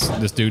sure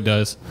this dude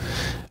does.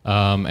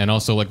 And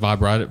also like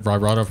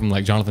vibrato from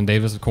like Jonathan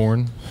Davis of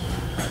Korn.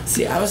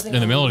 See, I was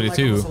thinking and the melody like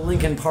too.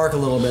 Linkin Park a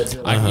little bit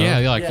too. Like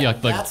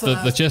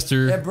the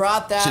Chester. It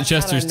brought that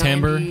Chester's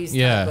timbre.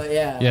 Yeah, like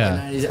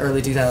 90s,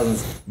 early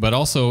 2000s. But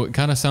also, it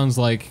kind of sounds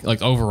like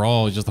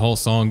overall, just the whole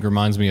song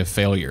reminds me of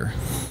Failure.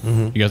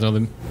 You guys know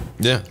them?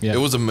 Yeah, it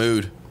was a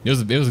mood. It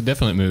was a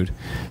definite mood.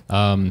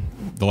 The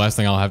last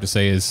thing I'll have to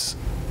say is,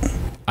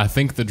 I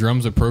think the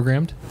drums are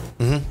programmed.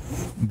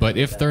 But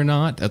if they're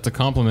not, that's a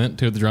compliment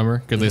to the drummer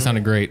because they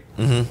sounded great.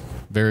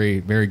 Very,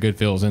 very good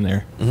fills in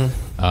there.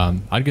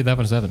 I'd give that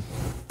one a 7.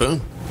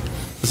 Boom.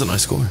 That's a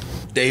nice score.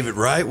 David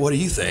Wright, what do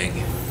you think?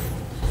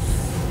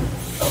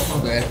 Oh,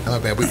 my bad. My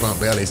bad. We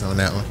bumped bellies on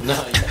that one. No,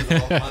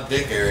 my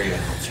dick area.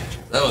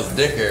 That was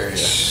dick area.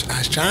 I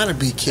was trying to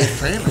be kid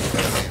friendly.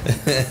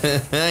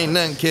 Ain't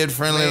nothing kid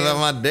friendly about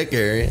my dick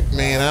area.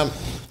 Man,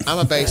 I'm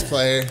a bass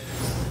player.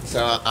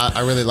 So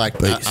I really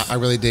like. I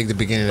really dig the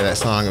beginning of that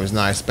song. It was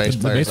nice. Bass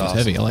player. The bass was awesome.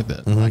 heavy. I like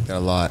that. I like that a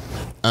lot.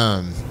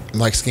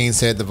 Like Skeen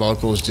said, the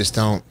vocals just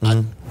don't.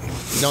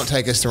 Don't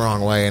take us the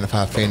wrong way. And if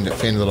I offend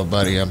little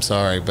buddy, I'm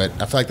sorry. But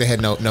I feel like they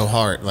had no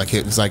heart. Like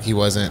it was like he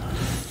wasn't.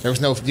 There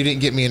was no. You didn't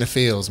get me in the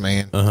feels,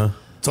 man.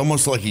 It's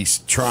almost like he's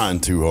trying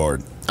too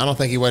hard. I don't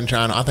think he wasn't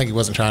trying. I think he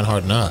wasn't trying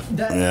hard enough.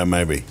 Yeah,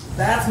 maybe.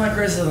 That's my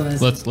criticism.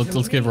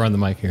 Let's give Ron the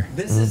mic here.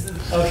 This is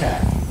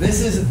okay.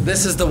 This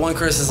is the one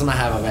criticism I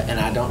have of it, and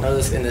I don't know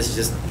this, and this is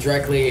just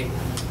directly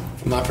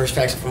from my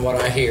perspective, from what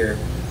I hear.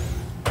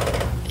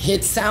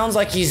 It sounds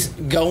like he's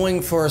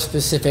going for a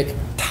specific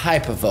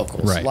type of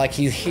vocals. Right. Like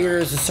he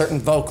hears a certain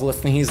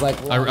vocalist, and he's like,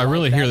 well, I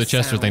really hear the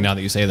Chester sound. thing now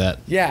that you say that.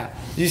 Yeah,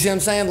 you see what I'm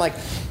saying? Like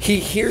he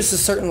hears a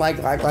certain like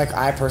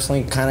I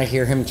personally kind of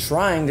hear him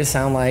trying to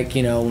sound like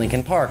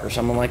Linkin Park or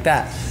something like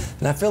that,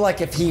 and I feel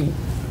like if he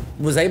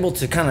was able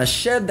to kind of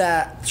shed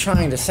that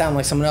trying to sound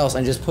like someone else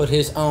and just put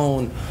his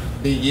own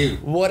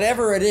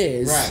whatever it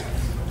is, right,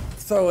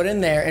 throw it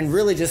in there and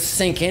really just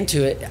sink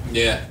into it.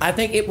 Yeah. I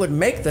think it would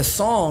make the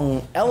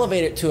song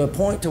elevate it to a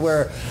point to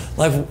where,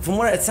 like, from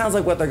what it sounds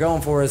like, what they're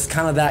going for is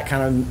kind of that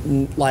kind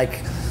of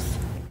like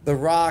the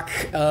rock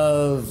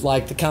of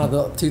like the kind of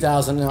the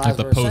 2000, Like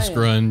the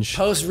post-grunge.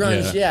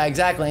 Post-grunge, yeah,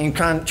 exactly. And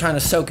trying to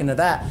soak into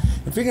that.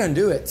 If you're going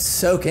to do it,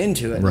 soak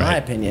into it, in my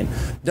opinion.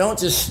 Don't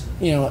just,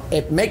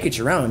 make it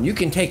your own. You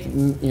can take,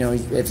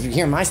 if you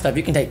hear my stuff,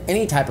 you can take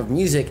any type of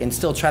music and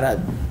still try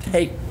to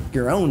take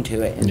your own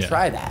to it and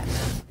try that.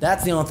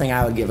 That's the only thing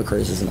I would give a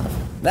criticism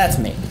of. That's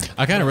me.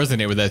 I kind of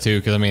resonate with that too,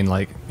 because I mean,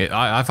 like,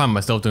 I find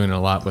myself doing it a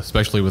lot,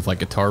 especially with like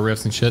guitar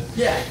riffs and shit.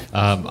 Yeah.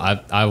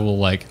 I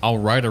will I'll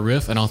write a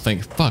riff and I'll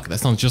think, fuck, that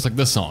sounds just like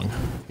this song.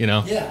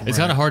 Yeah. It's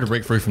kind of hard to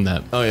break free from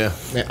that. Oh yeah.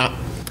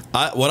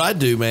 What I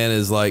do, man,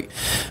 is like,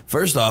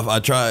 first off,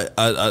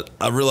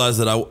 I realized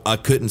that I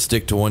couldn't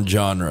stick to one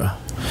genre.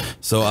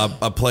 So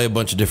I play a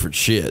bunch of different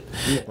shit.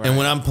 Yeah, right. And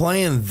when I'm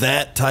playing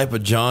that type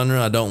of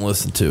genre, I don't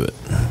listen to it.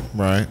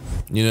 Right.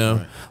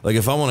 Like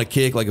if I want to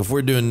kick, like if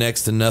we're doing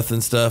next to nothing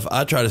stuff,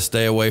 I try to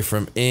stay away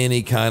from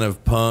any kind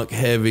of punk,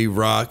 heavy,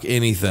 rock,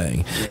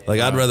 anything.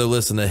 Like I'd rather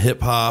listen to hip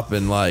hop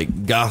and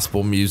like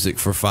gospel music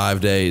for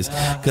 5 days,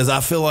 because I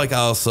feel like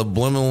I'll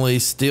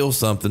subliminally steal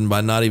something by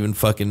not even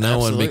fucking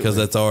knowing, because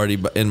that's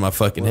already in my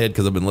fucking head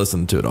because I've been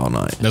listening to it all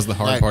night. That's the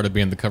hard part of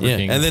being the cover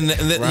king. And then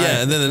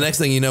the next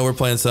thing you know, we're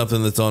playing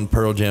something that's on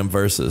Pearl Jam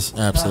Versus.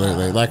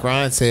 Absolutely. Like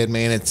Ryan said,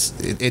 man,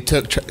 it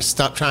took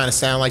stop trying to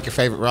sound like your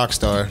favorite rock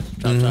star.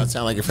 Try to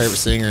sound like your favorite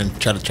singer and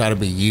try to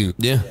be you.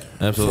 Yeah,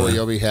 absolutely. Before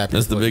you'll be happy.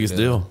 That's the biggest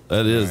deal.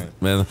 That is,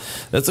 man.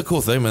 That's a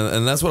cool thing, man.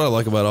 And that's what I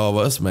like about all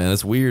of us, man.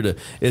 It's weird.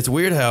 It's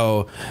weird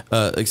how,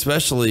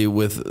 especially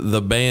with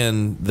the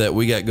band that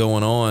we got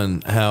going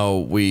on, how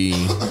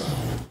we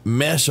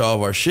mesh all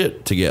of our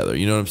shit together.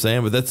 You know what I'm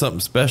saying? But that's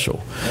something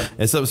special.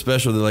 It's something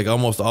special that like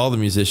almost all the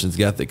musicians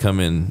got that come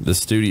in the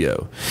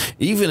studio,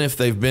 even if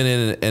they've been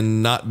in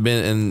and not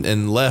been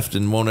and left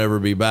and won't ever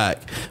be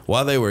back.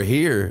 While they were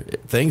here,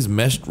 things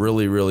meshed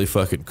really, really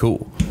fucking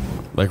cool.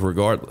 Like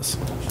regardless,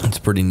 it's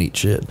pretty neat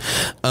shit.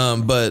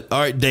 But all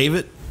right,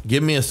 David,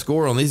 give me a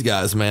score on these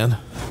guys, man.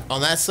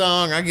 On that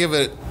song, I give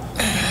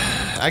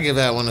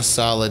that one a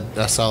solid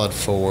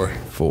 4.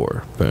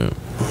 4. Boom.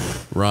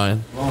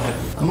 Ryan.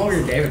 I'm over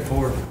your David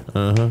Ford.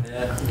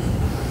 Yeah.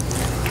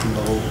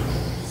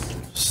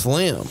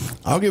 Slim.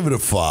 I'll give it a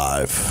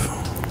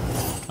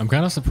 5. I'm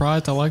kind of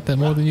surprised I like that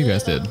more than you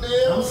guys did.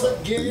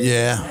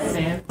 Yeah. Hey,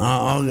 man.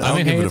 I'll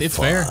give it a it's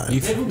 5. fair.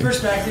 Different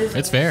perspective.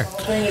 It's fair. The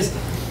whole thing is,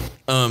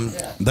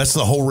 That's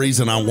the whole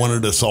reason I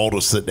wanted us all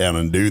to sit down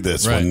and do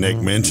this when Nick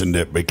mentioned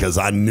it, because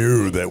I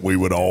knew that we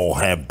would all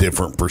have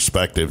different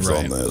perspectives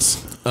on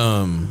this.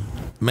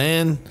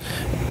 Man,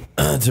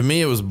 to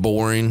me it was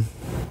boring.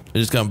 It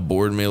just kind of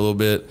bored me a little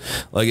bit.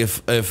 Like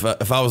if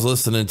I was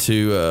listening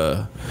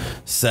to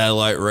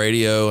satellite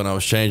radio and I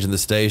was changing the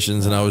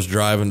stations and I was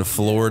driving to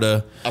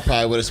Florida, I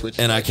probably would have switched.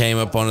 And I came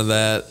up onto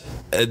that,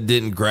 it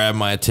didn't grab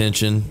my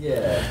attention.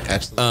 yeah.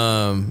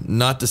 Absolutely.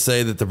 Not to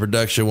say that the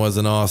production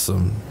wasn't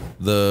awesome.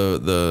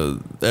 The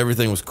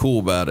everything was cool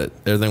about it.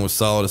 Everything was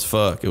solid as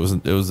fuck. It was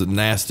a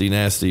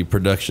nasty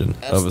production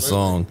of a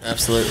song.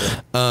 Absolutely.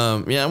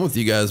 Yeah, I'm with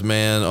you guys,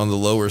 man, on the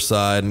lower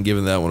side and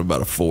giving that one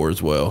about a 4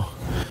 as well.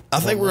 I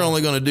think we're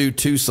only going to do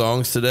 2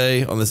 songs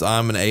today on this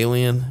I'm an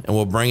Alien, and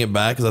we'll bring it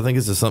back because I think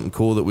it's just something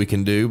cool that we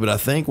can do. But I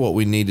think what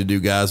we need to do,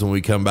 guys, when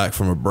we come back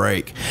from a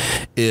break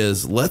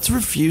is let's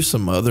review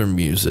some other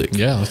music.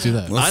 Yeah, let's do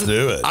that. Let's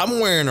do it.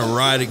 I'm wearing a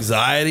Ride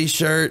Anxiety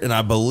shirt, and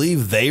I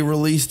believe they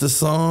released a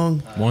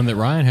song. One that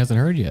Ryan hasn't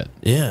heard yet.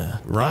 Yeah,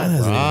 Ryan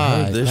hasn't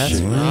even heard this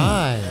shit.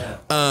 Right.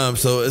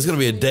 So it's going to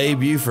be a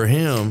debut for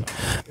him.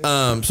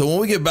 So when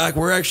we get back,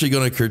 we're actually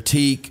going to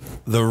critique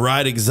the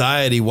Ride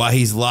Anxiety while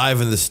he's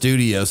live in the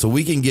studio, so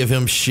we can give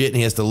him shit and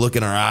he has to look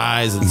in our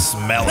eyes and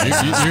smell it.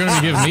 You're going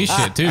to be giving me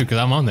shit too, because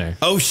I'm on there.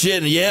 Oh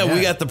shit! Yeah,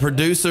 we got the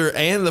producer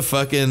and the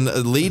fucking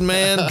lead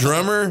man,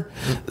 drummer.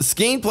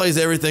 Skeen plays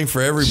everything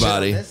for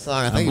everybody. This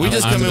song, I think We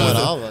just come in with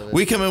all of it.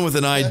 we come in with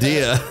an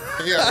idea.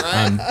 Yeah,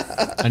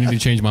 right. I need to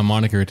change my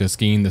moniker to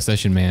Skeen the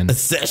Session Man.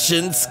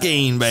 Session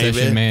Skeen, baby.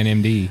 Session Man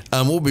MD.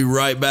 We'll be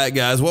right back,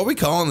 guys. What are we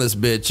calling this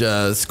bitch?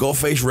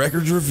 SkullFace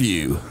Records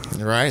Review.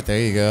 Right, there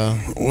you go.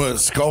 Well,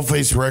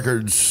 SkullFace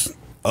Records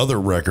other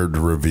record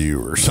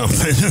review or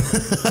something.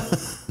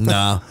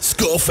 Nah,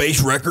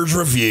 SkullFace Records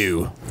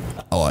Review.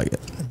 I like it.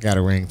 Got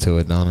a ring to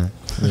it, don't it?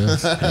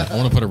 Yeah. I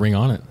want to put a ring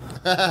on it.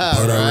 Put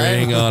a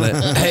ring on it.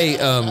 Hey,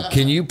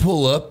 can you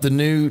pull up the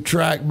new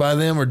track by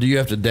them, or do you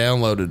have to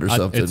download it or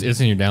something? It's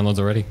in your downloads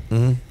already.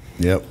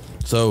 Mm-hmm. Yep.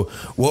 So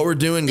what we're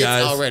doing,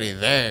 guys? It's already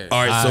there.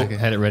 All right, I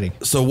had it ready.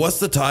 So what's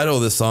the title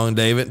of this song,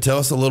 David? Tell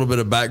us a little bit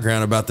of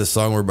background about this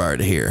song we're about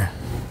to hear.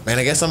 Man,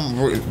 I guess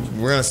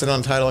we're gonna sit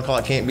on the title and call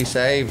it "Can't Be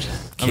Saved."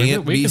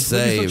 Can't be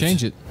saved. We can still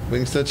change it. We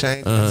can still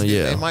change.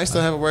 Yeah. It might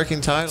still have a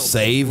working title.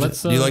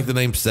 Saved. Do you like the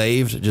name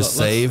Saved? Just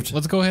Saved.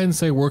 Let's go ahead and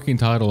say working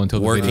title until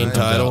the working video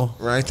title.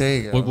 Right there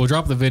you go. We'll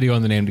drop the video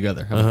and the name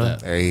together. How about that?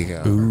 There you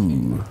go.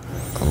 Ooh.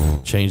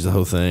 Change the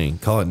whole thing.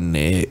 Call it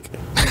Nick.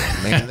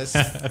 Man, this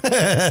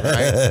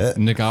right?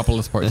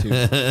 Nickopolis Part 2.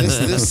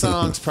 This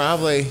song's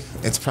probably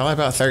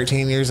about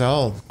 13 years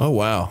old. Oh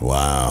wow.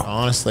 Wow.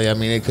 Honestly, I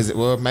mean, because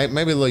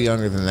maybe a little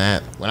younger than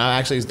that. When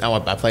I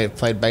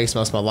played bass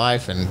most of my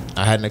life, and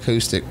I had an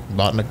acoustic.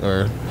 My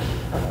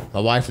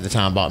wife at the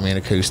time bought me an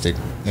acoustic,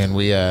 and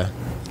we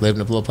lived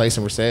in a little place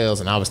in Versailles,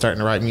 and I was starting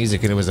to write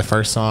music, and it was the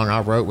first song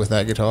I wrote with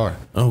that guitar.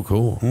 Oh,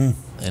 cool.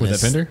 With a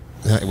Fender?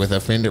 With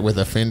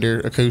a Fender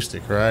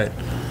acoustic, right?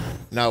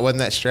 No, it wasn't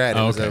that Strat.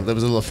 It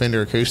was a little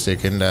Fender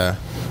acoustic, and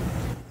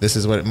this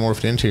is what it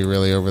morphed into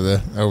really over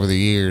the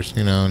years,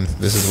 you know, and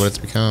this is what it's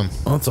become.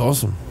 Oh, that's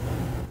awesome.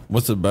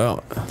 What's it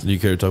about? Do you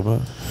care to talk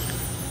about it?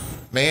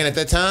 Man, at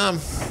that time,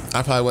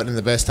 I probably wasn't in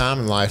the best time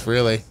in life,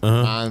 really.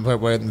 Mine probably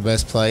wasn't in the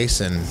best place,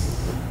 and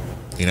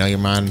you know, your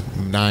mind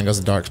goes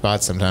to dark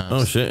spots sometimes.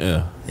 Oh shit,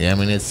 yeah. Yeah, I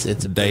mean, it's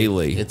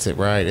daily. It's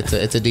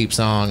a deep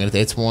song.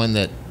 It's one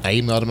that I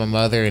emailed to my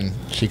mother, and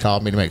she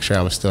called me to make sure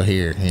I was still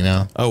here. You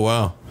know. Oh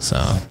wow. So.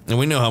 And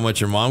we know how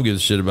much your mom gives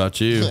a shit about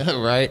you.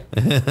 Right.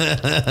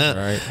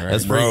 Right.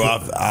 That's Bro,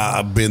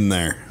 I've been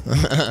there.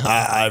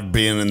 I've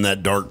been in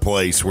that dark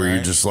place where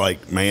you're just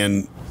like,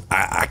 man,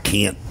 I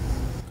can't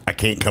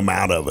come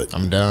out of it.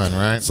 I'm done,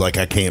 right? It's like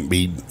I can't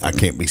be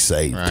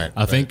saved. Right.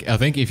 I think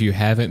if you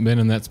haven't been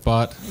in that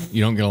spot,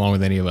 you don't get along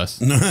with any of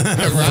us. Right.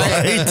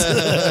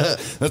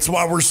 That's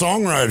why we're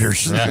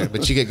songwriters. Right.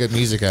 But you get good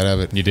music out of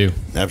it. You do.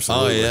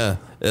 Absolutely. Oh yeah.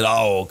 It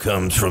all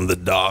comes from the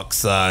dark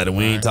side, and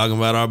we ain't talking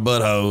about our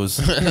buttholes.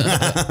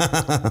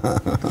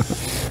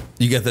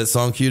 You got that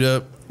song queued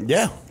up?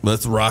 Yeah.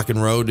 Let's rock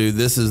and roll, dude.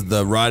 This is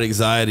the Ride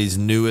Anxiety's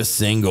newest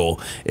single.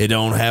 It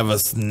don't have a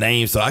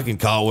name, so I can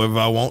call it whatever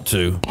I want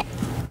to.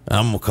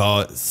 I'm gonna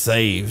call it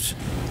Saved.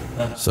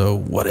 So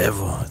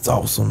whatever. It's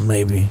awesome,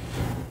 maybe.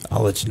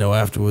 I'll let you know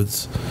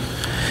afterwards.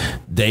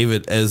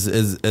 David, as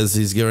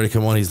he's getting ready to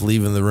come on, he's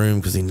leaving the room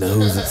because he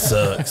knows it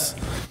sucks.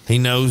 He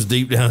knows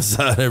deep down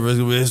inside everybody's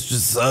gonna be, this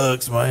just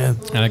sucks, man.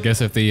 And I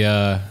guess if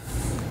the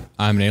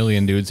I'm an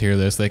Alien dudes hear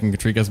this, they can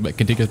critique us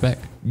back.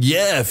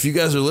 Yeah, if you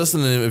guys are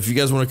listening, if you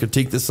guys want to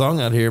critique this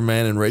song out here,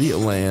 man, in Radio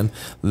Land,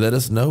 let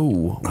us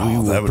know. We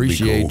will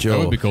appreciate That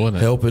would be cool, your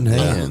helping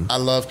hand. I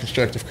love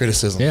constructive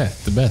criticism. Yeah,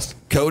 the best.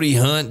 Cody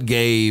Hunt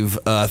gave,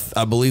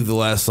 I believe the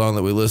last song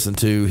that we listened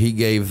to, he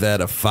gave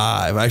that a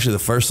 5. Actually, the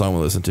first song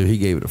we listened to, he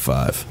gave it a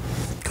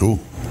 5. Cool.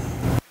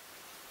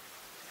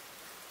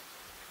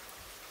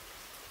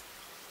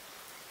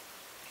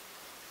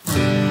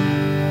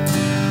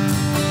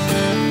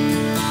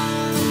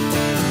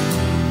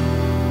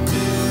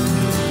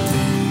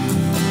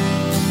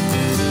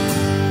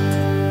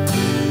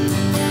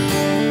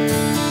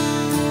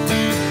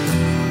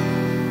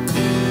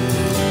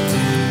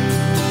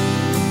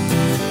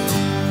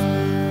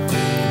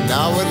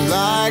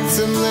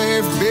 To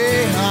leave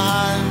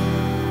behind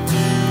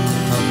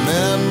a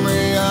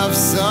memory of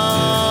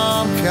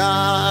some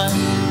kind,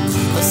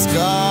 a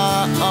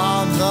scar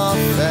on the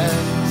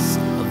face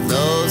of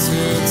those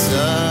who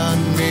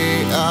turned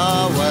me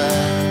away.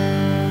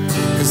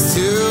 'Cause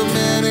too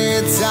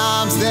many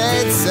times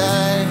they'd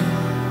say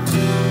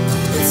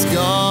it's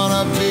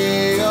gonna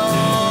be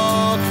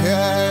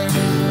okay,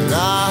 but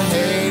I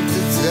hate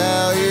to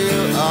tell you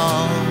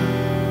all,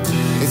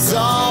 it's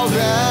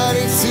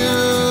already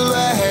too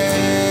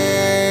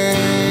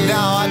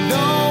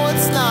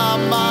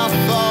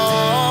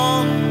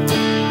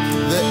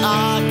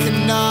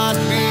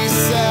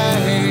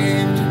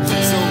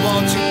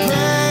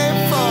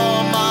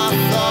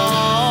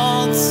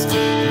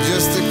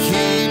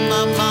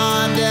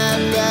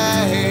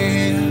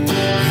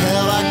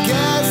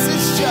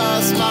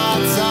my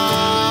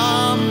time.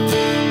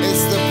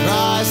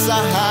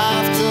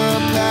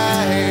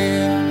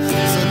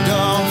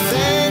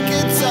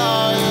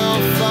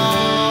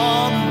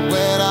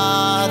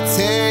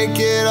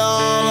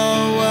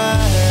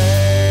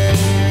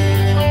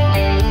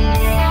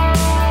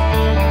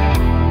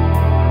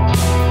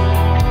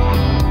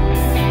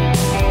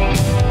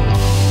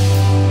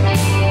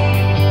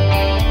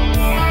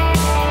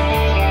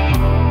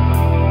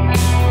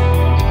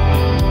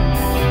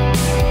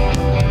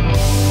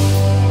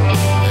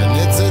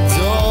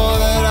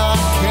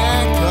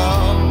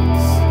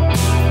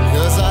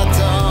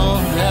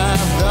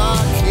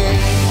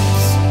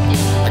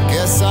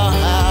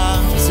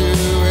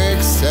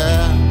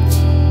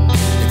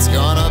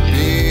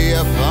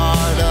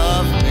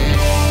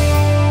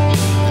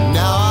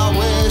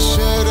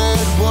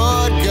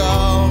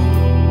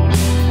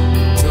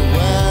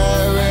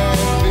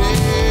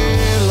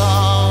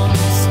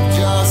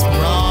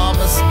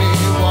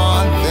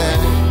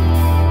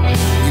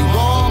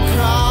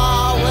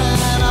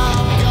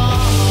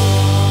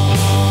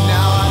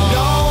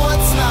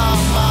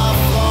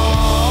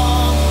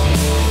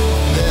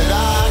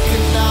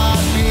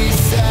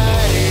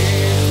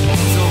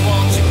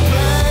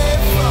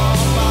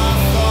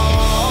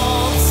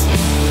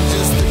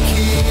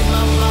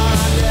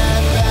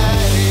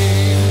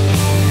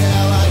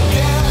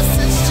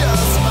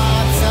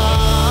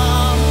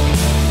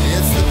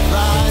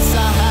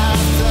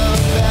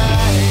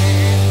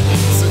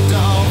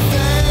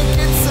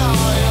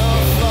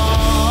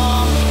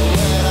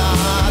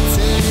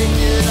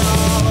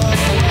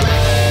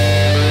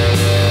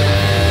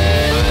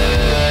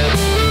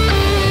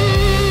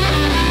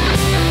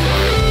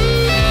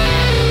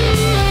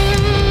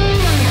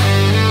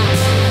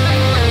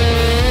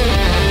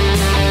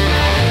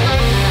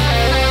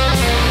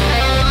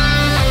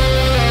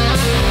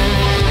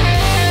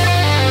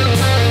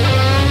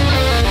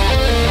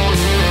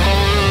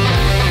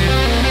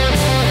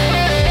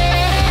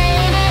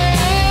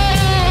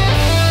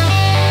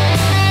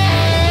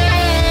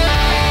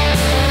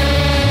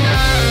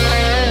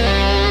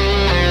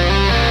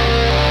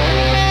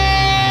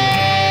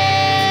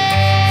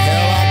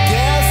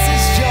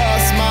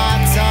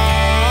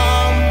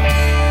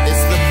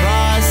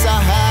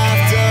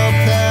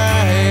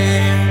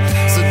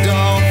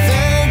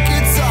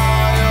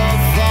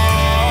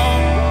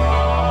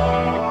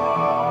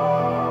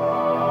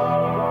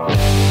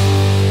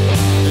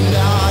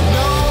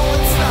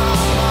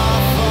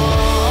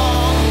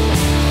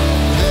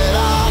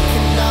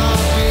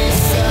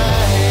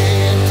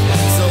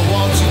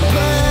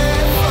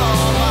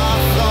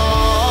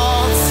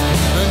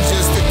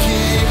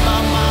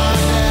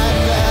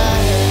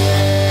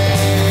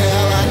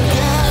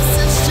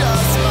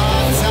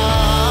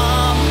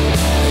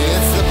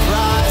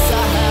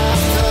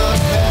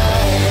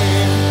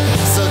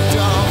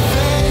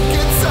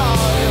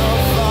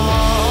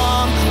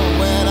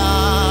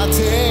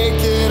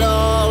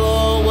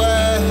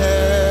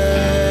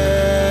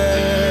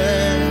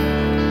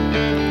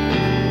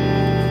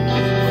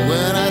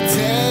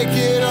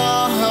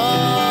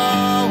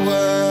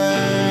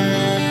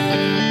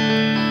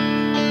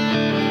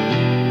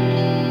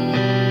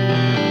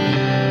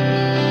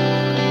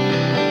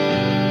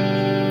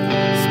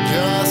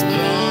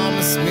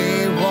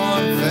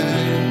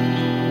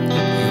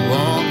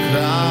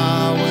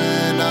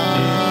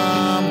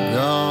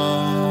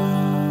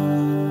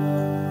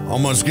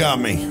 almost got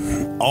me.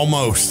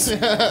 Almost,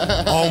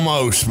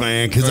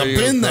 man. Because I've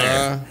been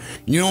there.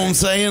 You know what I'm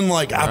saying?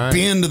 Like I've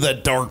been to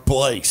that dark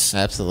place.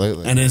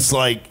 Absolutely. And it's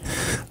like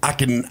I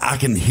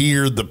can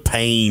hear the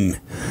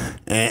pain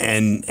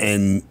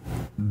and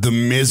the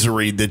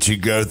misery that you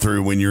go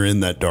through when you're in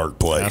that dark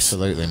place.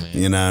 Absolutely, man.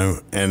 You know,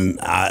 and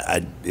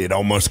it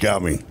almost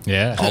got me.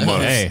 Yeah.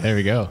 Almost. Hey, there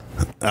we go.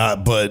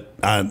 But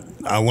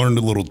I learned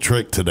a little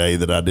trick today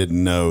that I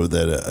didn't know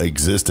that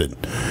existed.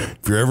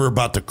 If you're ever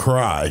about to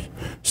cry,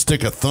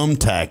 stick a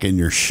thumbtack in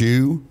your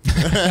shoe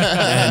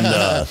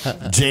and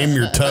jam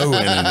your toe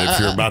in it if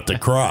you're about to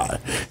cry.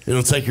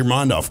 It'll take your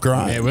mind off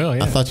crying. It will,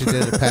 yeah. I thought you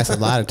did pass a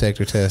lie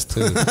detector test,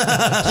 too.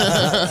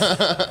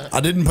 I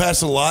didn't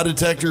pass a lie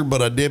detector,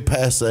 but I did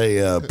pass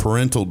a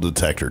parental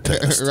detector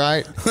test.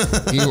 Right?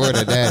 You were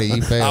the daddy.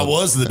 You failed. I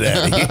was the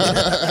daddy.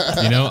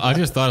 You know, I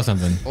just thought of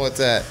something. What's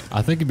that?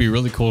 I think it'd be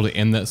really cool to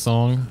end that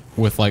song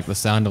with like the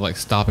sound of like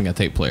stopping a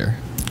tape player.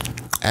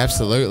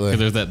 Absolutely.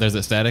 There's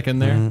that static in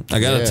there.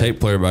 I got a tape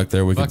player back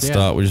there. We can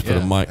stop. We just put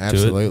a mic to it.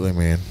 Absolutely,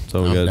 man. That's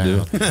all we got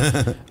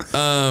to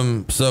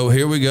do. So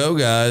here we go,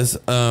 guys.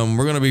 We're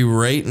going to be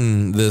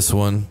rating this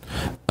one.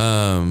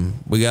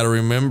 We got to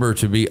remember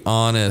to be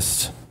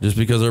honest. Just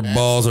because our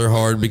balls are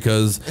hard,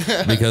 because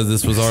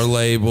this was our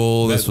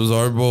label, this was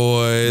our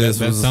boy. That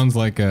sounds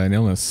like an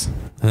illness.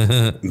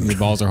 Your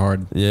balls are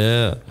hard.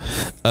 Yeah.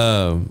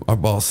 Our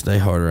balls stay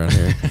hard around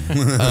here.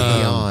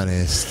 Be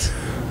honest.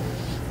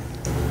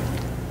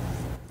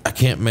 I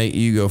can't make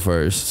you go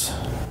first.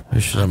 Who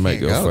should I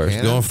make go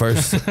first? Going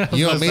first?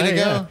 You want me to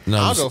go? No,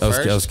 I'll go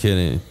first. I was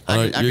kidding.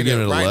 I You're can giving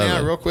do it it right 11.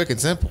 now, real quick and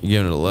simple.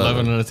 You're giving it 11.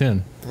 11 out of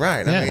 10.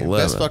 Right. Yeah. I mean,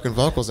 11. best fucking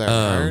vocals I ever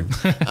heard.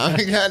 I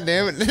mean, God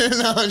damn it.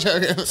 No, I'm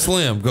joking.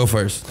 Slim, go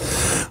first.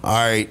 All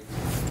right.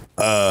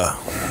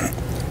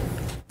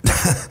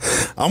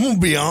 I'm gonna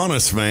be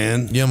honest,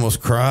 man. You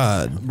almost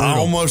cried.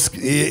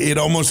 It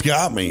almost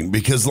got me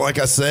because, like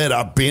I said,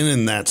 I've been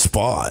in that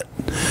spot,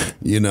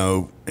 you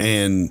know,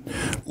 and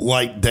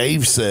like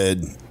Dave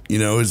said, you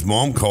know, his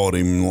mom called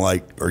him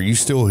like, "Are you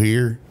still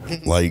here?"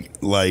 like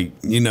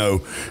you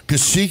know,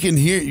 because you can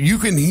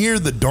hear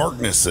the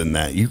darkness in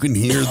that. You can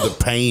hear the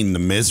pain, the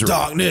misery.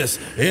 Darkness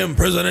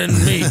imprisoning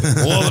me.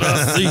 What did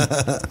I see?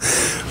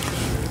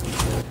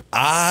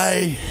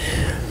 I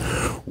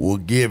will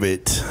give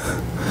it,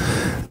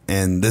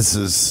 and this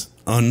is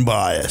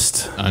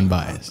unbiased.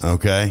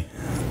 Okay,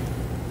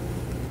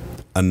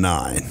 a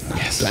 9.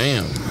 Yes.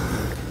 Damn.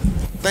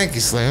 Thank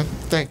you, Slim.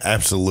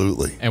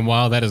 Absolutely. And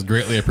while that is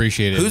greatly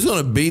appreciated, Who's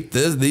going to beat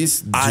this?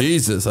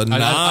 Jesus, a 9.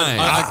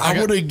 I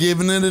would have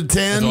given it a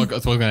 10. That's what I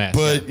was going to ask.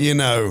 But you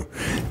know,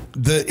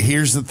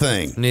 here's the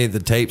thing. Need the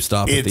tape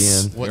stop at the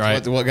end. What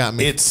got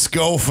me? It's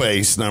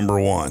SkullFace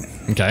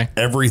 #1. Okay.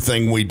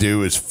 Everything we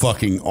do is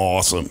fucking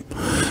awesome.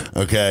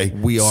 Okay.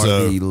 We are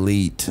the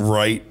elite.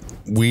 Right.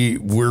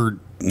 We're.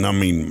 I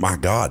mean, my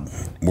God,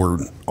 we're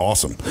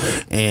awesome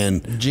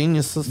and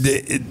geniuses.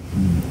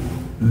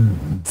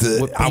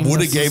 I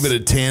would have gave it a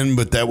 10,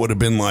 but that would have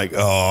been like,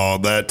 oh,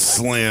 that's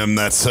Slim,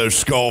 that's so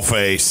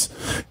SkullFace,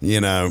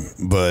 you know.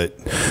 But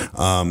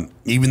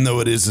even though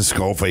it is a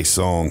SkullFace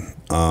song,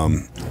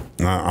 I'm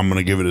going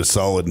to give it a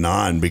solid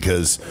 9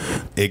 because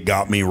it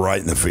got me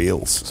right in the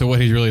feels. So what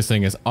he's really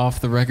saying is,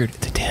 off the record,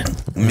 it's a 10.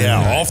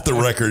 Yeah, off the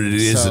record, it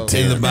is a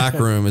 10. In the back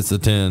room, it's a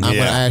 10. I'm going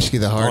to ask you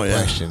the hard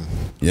question.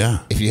 Yeah.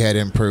 If you had to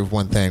improve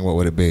one thing, what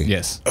would it be?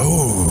 Yes.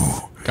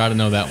 Oh. Got to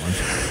know that one.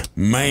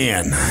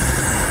 Man.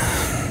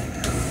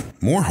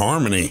 More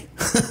harmony.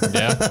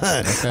 Yeah.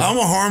 Okay. I'm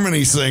a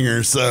harmony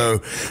singer,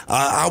 so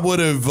I would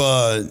have,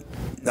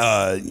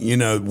 you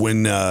know,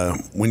 when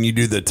you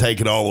do the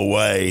 "Take It All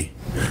Away,"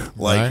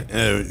 like,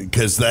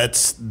 because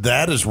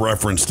that is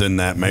referenced in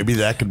that. Maybe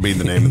that could be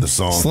the name of the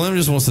song. Slim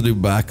just wants to do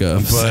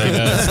backups.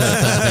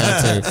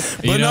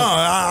 But no,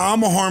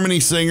 I'm a harmony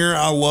singer.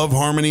 I love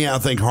harmony. I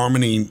think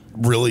harmony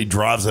really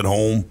drives it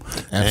home.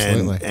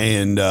 Absolutely.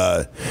 And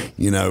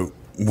you know,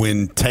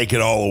 when "Take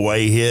It All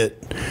Away" hit,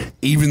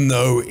 even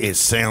though it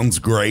sounds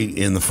great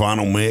in the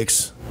final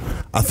mix,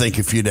 I think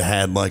if you'd have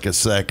had like a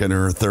second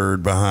or a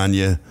third behind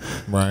you,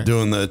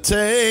 doing the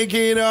 "Take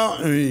It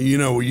All," you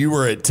know, you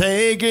were at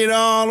 "Take It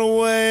All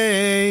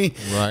Away,"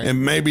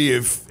 and maybe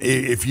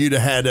if you'd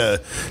have had a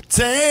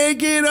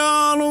 "Take It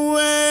All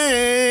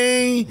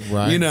Away,"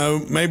 you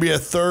know, maybe a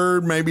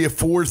third, maybe a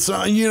fourth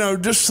song, you know,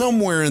 just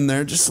somewhere in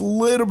there, just a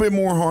little bit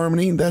more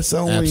harmony. That's the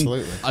only.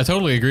 Absolutely. I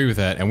totally agree with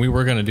that, and we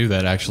were going to do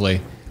that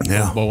actually.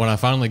 Yeah. But when I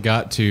finally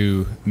got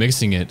to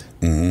mixing it,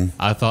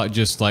 I thought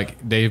just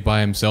like Dave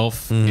by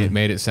himself, it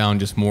made it sound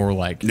just more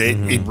like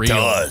it real,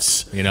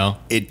 does. You know,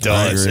 it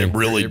does. It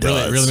really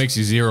does. It really makes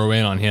you zero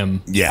in on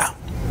him. Yeah,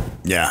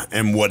 yeah,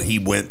 and what he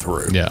went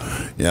through.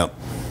 Yeah, yep.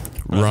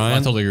 Ryan, I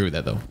totally agree with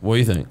that though. What do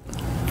you think?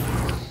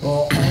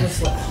 Well,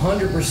 honestly,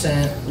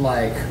 100%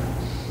 like.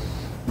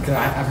 Cause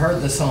I've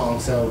heard the song,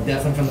 so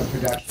definitely from the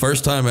production.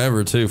 First time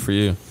ever too for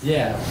you.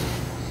 Yeah.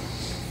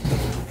 The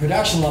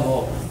production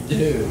level,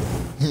 dude.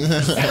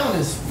 Sound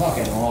is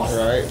fucking awesome.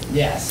 Right?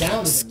 Yeah,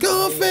 sound is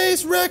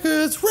SkullFace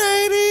Records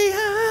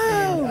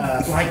Radio.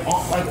 And, like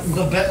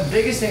the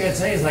biggest thing I'd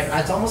say is like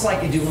it's almost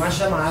like dude, when I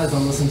shut my eyes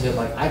and listen to it,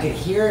 like I could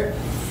hear it.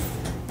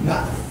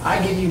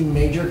 I give you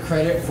major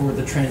credit for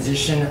the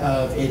transition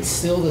of it's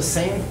still the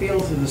same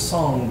feel through the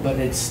song, but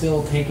it's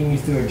still taking you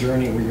through a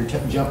journey where you're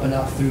jumping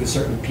up through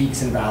certain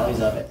peaks and valleys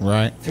of it.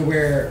 Right. To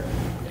where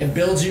it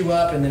builds you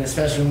up, and then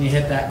especially when you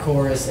hit that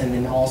chorus, and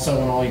then also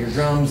when all your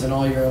drums and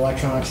all your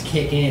electronics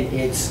kick in,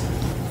 it's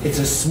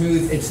a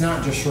smooth. It's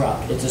not just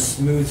rock. It's a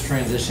smooth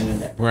transition in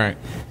there. Right.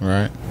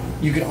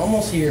 You can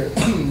almost hear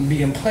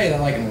being played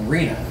at like an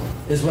arena.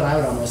 Is what I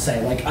would almost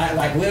say. Like I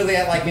like literally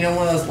at like one of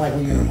those like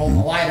when you're holding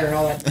the lighter and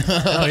all that.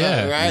 Oh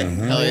yeah. Right.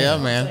 Mm-hmm. Hell yeah,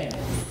 man.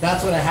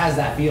 That's what it has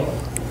that feeling.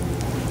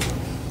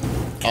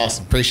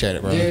 Awesome. Appreciate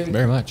it, brother. Dude.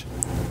 Very much.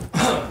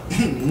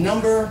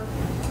 Number,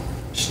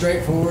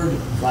 straightforward,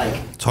 like.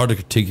 It's hard to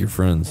critique your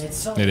friends. It's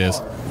so It is.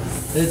 hard.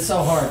 It's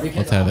so hard because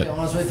Let's have I'll be it.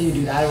 honest with you,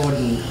 dude. I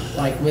wouldn't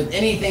like with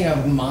anything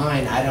of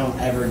mine. I don't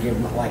ever give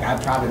like I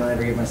probably don't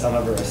ever give myself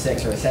over a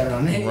 6 or a 7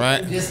 on anything,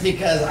 Right. just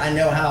because I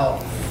know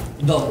how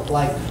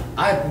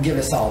I give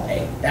it a solid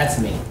 8. That's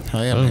me.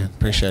 Hell yeah, man.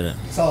 Appreciate it.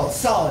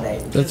 Solid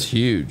 8. That's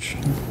huge.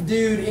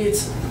 Dude,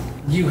 it's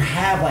you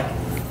have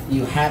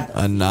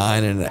A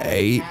 9 and an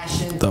 8.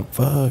 What the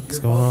fuck's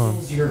going on?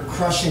 You're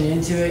crushing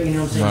into it, you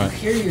know what I'm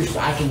saying? Right.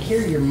 I can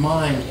hear your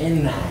mind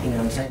in that, you know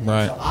what I'm saying?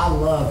 Right. So I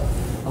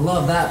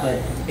love that,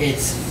 but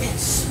it's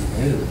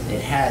smooth.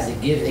 It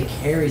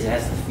carries, it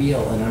has the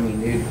feel, and I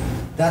mean, dude,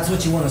 that's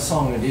what you want a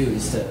song to do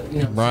is to,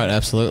 you know, Right,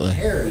 absolutely.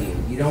 carry you.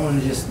 You don't want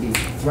to just be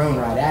thrown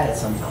right at it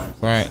sometimes.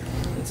 Right.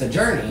 It's a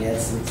journey.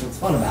 It's what's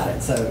fun about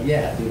it. So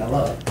yeah, dude, I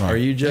love it. Are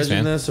you judging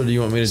man. this, or do you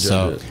want me to judge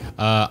So, it?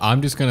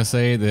 I'm just gonna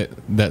say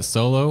that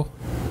solo.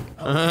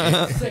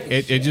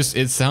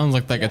 It sounds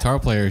like that guitar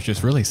player is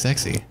just really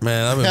sexy.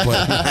 Man, I've been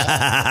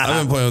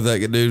playing with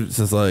that dude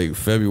since like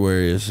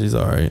February. She's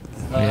all right.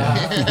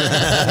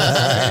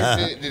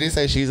 Did he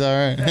say she's all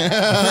right?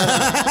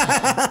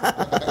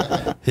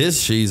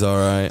 She's all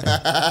right.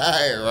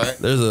 Right.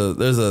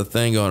 There's a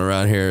thing going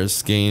around here,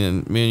 skiing,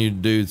 and me and you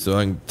dudes, so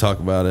I can talk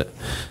about it.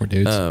 We're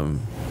dudes.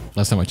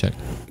 Last time I checked.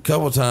 A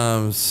couple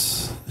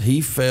times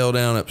he fell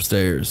down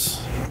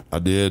upstairs. I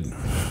did.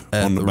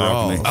 At On the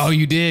balcony. Raws. Oh,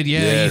 you did?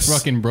 Yeah, Yes. you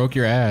fucking broke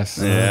your ass.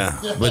 Yeah.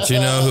 But you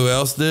know who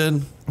else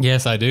did?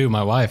 Yes, I do.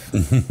 My wife.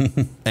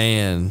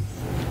 And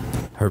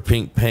her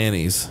pink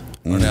panties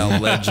are now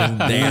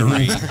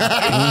legendary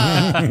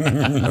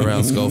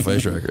around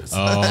SkullFace Records.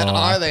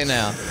 Are they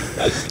now?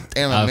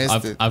 Damn, I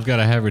missed it. I've got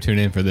to have her tune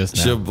in for this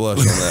now. She'll blush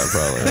on that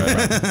probably.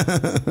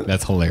 Right?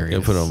 That's hilarious.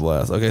 You'll put it on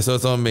blast. Okay, so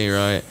it's on me,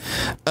 right?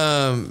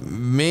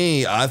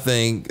 Me, I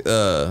think,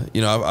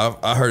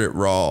 I heard it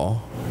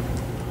raw.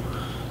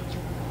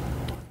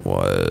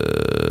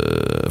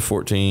 What,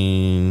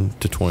 14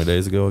 to 20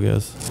 days ago, I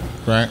guess.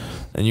 Right.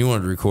 And you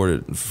wanted to record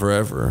it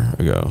forever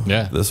ago.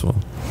 Yeah. This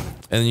one.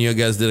 And you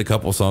guys did a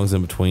couple songs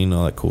in between,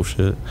 all that cool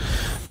shit.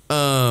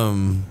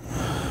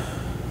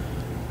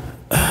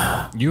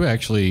 You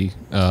actually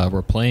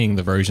were playing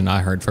the version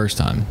I heard first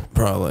time.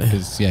 Probably.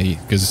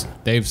 Because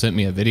Dave sent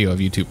me a video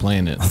of you two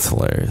playing it. That's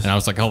hilarious. And I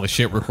was like, holy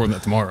shit, we're recording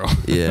that tomorrow.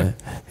 Yeah.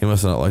 He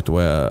must not like the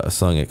way I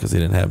sung it because he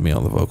didn't have me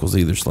on the vocals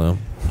either, Slim.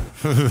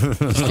 So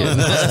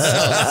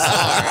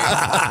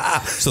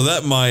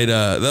that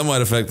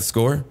might affect the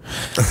score.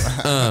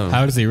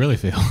 How does he really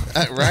feel?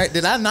 Right?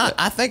 Did I not?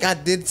 I think I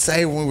did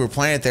say when we were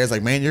playing it there, it's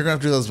like, man, you're going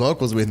to do those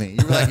vocals with me.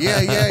 You were like,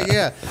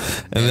 yeah.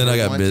 And then I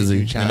got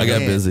busy. And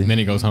then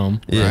he goes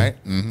home. Yeah.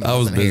 Right? Mm-hmm. I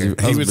was busy.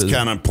 He was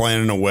kind of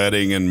planning a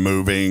wedding and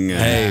moving. And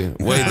Hey,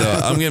 wait though.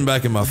 I'm getting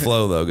back in my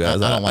flow though,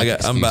 guys. I'm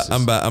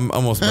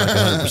almost back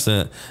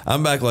 100%.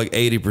 I'm back like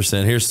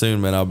 80%. Here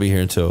soon, man. I'll be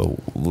here until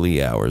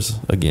wee hours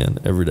again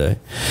every day.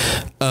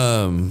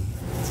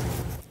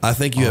 I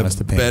think you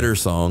have better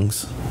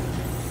songs.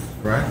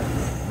 Right?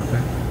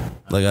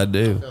 Like I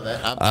do.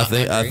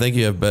 I think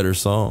you have better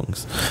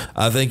songs.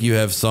 I think you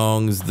have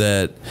songs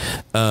that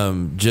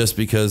just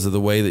because of the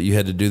way that you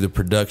had to do the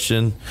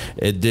production,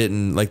 it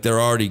didn't like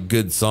they're already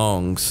good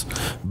songs,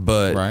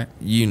 but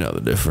you know the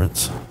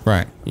difference.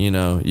 Right. You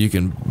know, you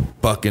can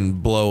fucking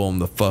blow them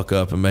the fuck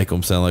up and make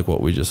them sound like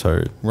what we just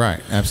heard. Right.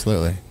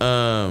 Absolutely.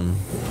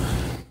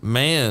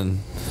 Man,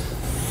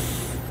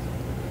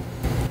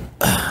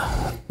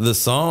 the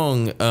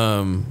song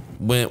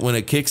when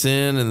it kicks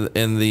in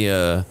and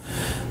the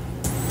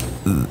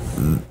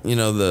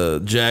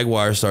the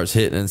Jaguar starts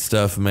hitting and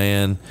stuff,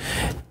 man,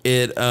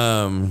 it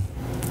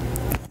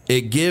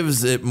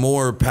gives it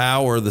more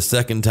power the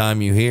second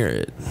time you hear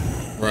it.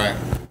 Right.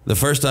 The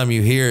first time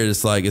you hear it,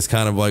 it's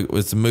kind of like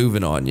it's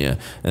moving on you, and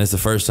it's the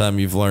first time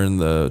you've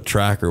learned the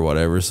track or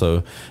whatever.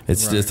 So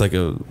it's just like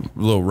a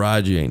little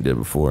ride you ain't did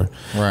before.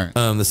 Right.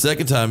 The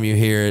second time you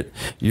hear it,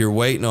 you're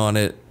waiting on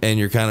it, and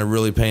you're kind of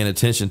really paying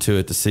attention to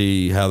it to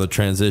see how the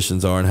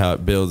transitions are and how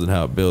it builds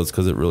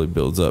because it really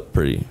builds up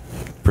pretty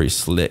pretty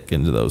slick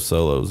into those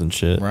solos and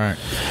shit. Right.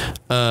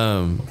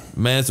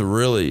 Man, it's a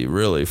really,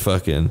 really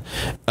fucking.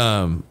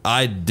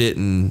 I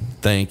didn't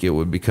think it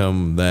would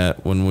become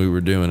that when we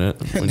were doing it.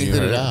 When Neither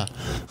did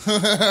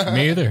I.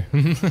 Me either.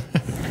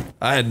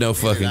 I had no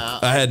fucking.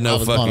 I had no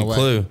fucking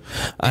clue.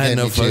 I had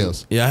no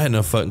fucking. Yeah, I had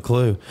no fucking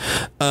clue.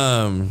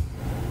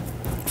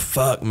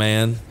 Fuck,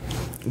 man.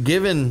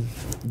 Given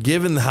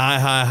the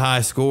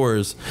high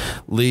scores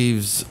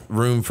leaves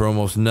room for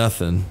almost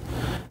nothing,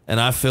 and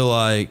I feel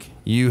like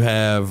you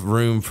have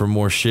room for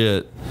more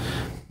shit.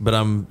 But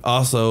I'm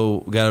also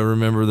got to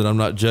remember that I'm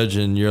not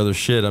judging your other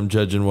shit. I'm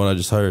judging what I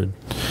just heard.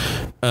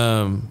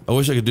 I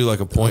wish I could do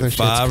like a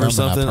 0.5 or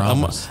something.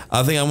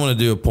 I think I'm going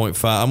to do a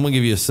 0.5. I'm going to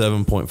give you a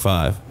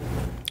 7.5.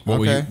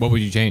 What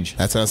would you change?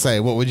 That's what I say.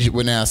 What would you?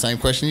 Well, now, same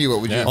question to you.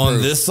 What would you improve?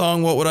 On this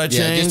song? What would I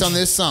change? Yeah, just on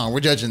this song. We're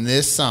judging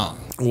this song.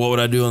 What would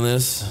I do on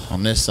this?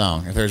 On this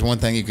song, if there's one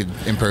thing you could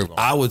improve on,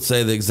 I would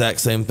say the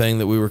exact same thing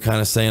that we were kind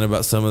of saying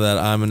about some of that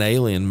I'm an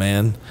Alien,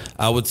 man.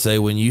 I would say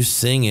when you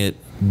sing it,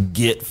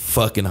 get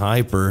fucking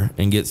hyper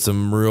and get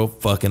some real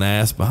fucking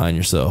ass behind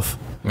yourself.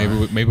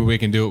 Maybe we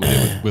can do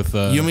it with you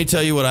want me to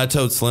tell you what I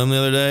told Slim the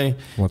other day?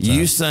 What's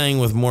you that? sang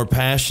with more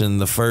passion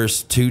the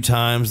first 2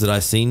 times that I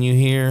seen you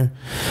here,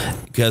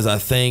 because I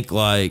think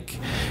like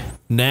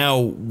now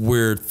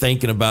we're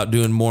thinking about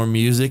doing more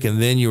music, and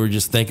then you were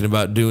just thinking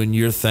about doing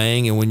your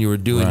thing, and when you were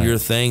doing your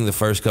thing the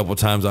first couple of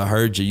times I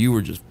heard you, you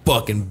were just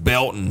fucking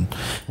belting.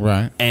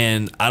 Right.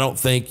 And I don't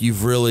think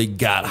you've really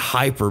got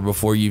hyper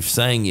before you've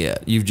sang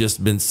yet. You've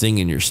just been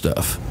singing your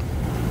stuff.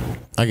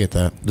 I get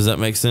that. Does that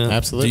make sense?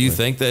 Absolutely. Do you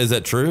think that? Is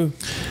that true?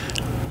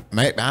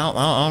 Maybe, I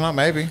don't know.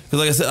 Maybe. Because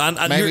like I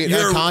said, maybe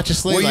you're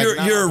unconsciously. Well,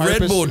 like, you're a purpose,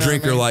 Red Bull you know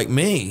drinker what I mean? like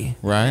me,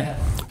 right?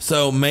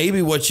 So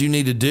maybe what you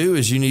need to do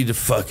is you need to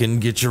fucking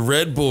get your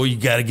Red Bull. You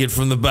got to get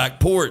from the back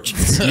porch.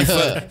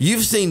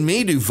 You've seen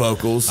me do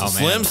vocals.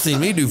 Slim's seen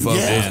me do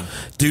vocals. Yeah.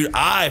 Dude,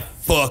 I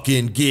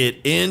fucking get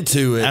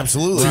into it.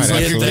 Absolutely. To It's like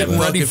get you're that getting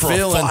ready fucking for a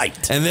feeling.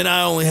 fight. And then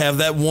I only have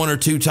that 1 or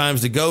 2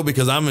 times to go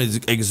because I'm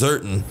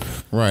exerting.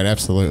 Right,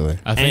 absolutely.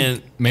 I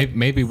think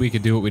maybe we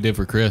could do what we did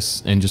for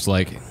Chris and just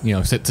like,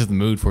 set to the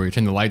mood for you.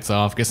 Turn the lights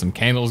off, get some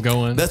candles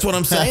going. That's what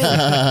I'm saying.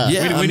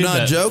 Yeah, I'm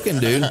not joking,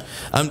 dude.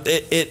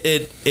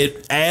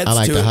 It adds I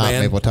like to the it, hot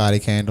man. maple toddy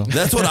candle.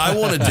 That's what I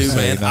want to do,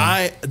 man. No.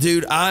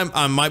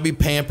 I might be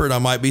pampered, I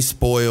might be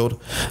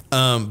spoiled,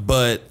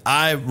 but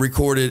I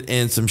recorded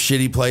in some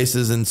shitty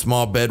places in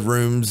small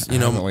bedrooms,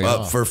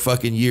 up for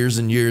fucking years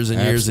and years and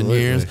years and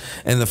years.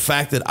 And the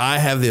fact that I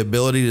have the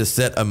ability to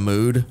set a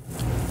mood,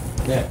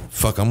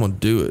 fuck, I'm gonna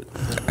do it.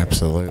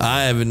 Absolutely.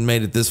 I haven't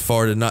made it this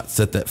far to not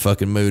set that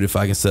fucking mood if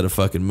I can set a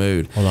fucking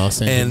mood. Well, I'll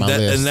send you my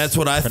list and that's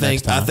what I for think.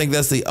 next time. I think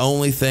that's the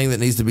only thing that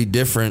needs to be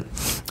different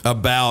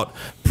about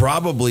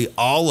probably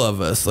all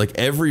of us, like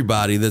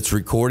everybody that's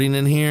recording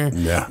in here.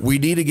 Yeah. We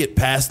need to get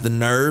past the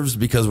nerves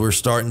because we're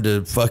starting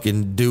to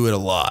fucking do it a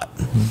lot.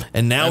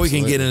 And now we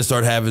can get in and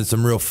start having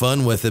some real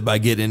fun with it by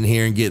getting in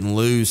here and getting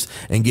loose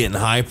and getting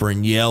hyper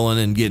and yelling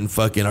and getting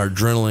fucking our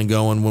adrenaline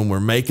going when we're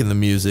making the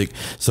music.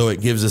 So it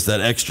gives us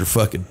that extra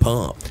fucking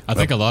pump. I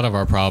think a lot of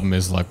our problem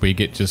is like we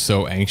get just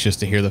so anxious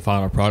to hear the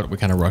final product, we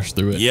kind of rush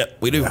through it. Yep,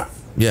 we do.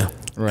 Yeah.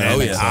 Right.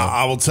 And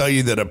I will tell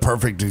you that a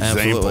perfect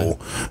example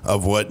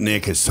of what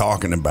Nick is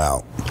talking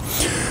about.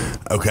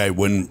 Okay,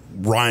 when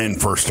Ryan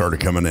first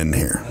started coming in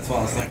here, That's what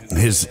I was thinking.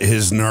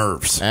 his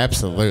nerves.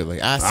 Absolutely.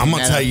 I'm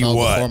gonna tell you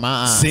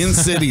what, Sin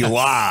City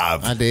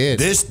Live. I did.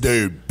 This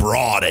dude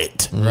brought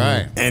it,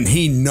 Right. and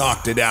he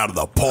knocked it out of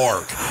the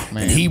park.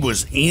 Man. And he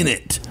was in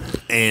it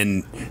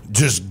and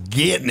just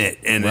getting it.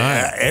 And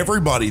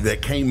everybody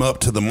that came up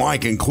to the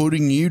mic,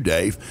 including you,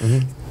 Dave,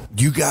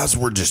 you guys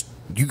were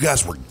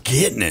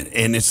getting it.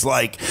 And it's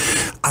like,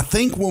 I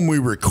think when we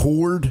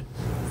record,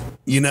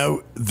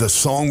 the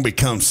song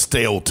becomes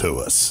stale to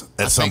us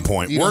at some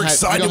point. We're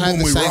excited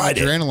when we write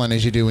it. Adrenaline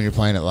as you do when you're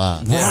playing it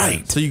live.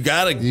 Right. So you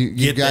gotta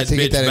You got to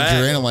get that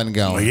adrenaline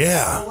going.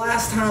 Yeah. The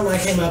last time I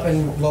came up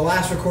in the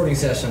last recording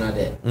session I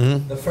did,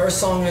 the first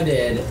song I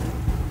did,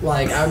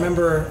 I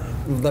remember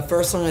the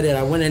first song I did,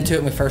 I went into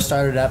it when we first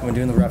started up and we're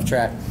doing the rough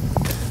track.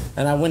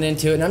 And I went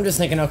into it, and I'm just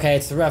thinking, okay,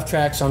 it's the rough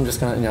track, so I'm just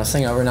going to,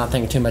 sing over, not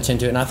thinking too much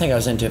into it. And I think I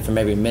was into it for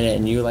maybe a minute,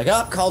 and you were like,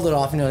 oh, called it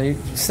off, you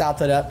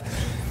stopped it up.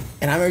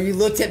 And I remember you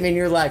looked at me, and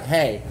you're like,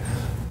 hey,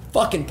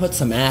 fucking put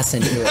some ass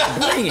into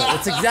it. Bring it.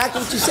 It's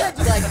exactly what you said.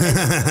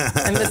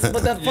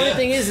 But the funny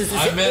thing is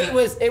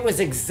it was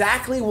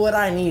exactly what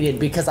I needed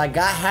because I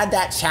had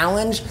that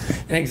challenge,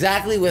 and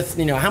exactly with,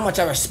 how much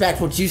I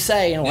respect what you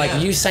say,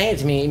 and you saying it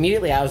to me,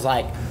 immediately I was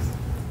like,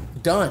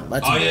 done.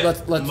 Let's do it.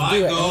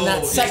 And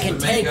that second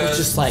take was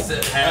just like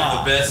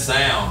have the best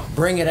sound.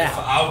 Bring it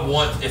out.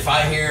 If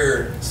I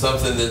hear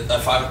something that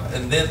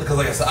because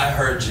like I said, I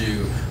heard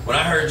you when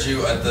I heard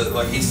you at the,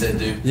 like he said,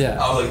 dude,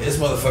 Yeah. I was like, this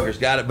motherfucker's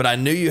got it. But I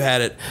knew you had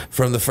it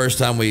from the first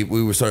time we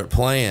were started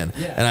playing.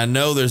 Yeah. And I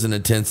know there's an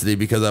intensity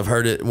because I've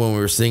heard it when we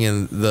were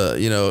singing the,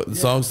 you know, the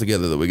songs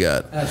together that we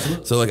got.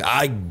 Absolutely. So like,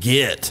 I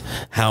get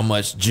how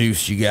much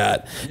juice you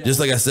got. Just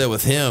like I said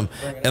with him.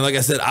 And like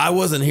I said, I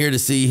wasn't here to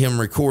see him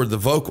record the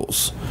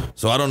vocals.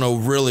 So I don't know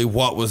really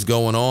what was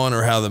going on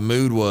or how the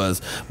mood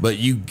was, but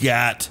you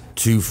got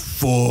to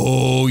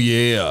full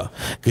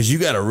because you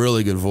got a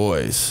really good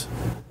voice,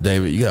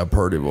 David. You got a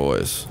pretty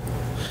voice.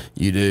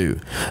 You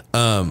do.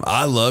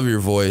 I love your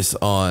voice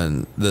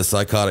on the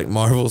Psychotic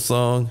Marvel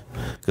song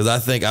because I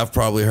think I've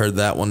probably heard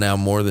that one now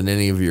more than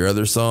any of your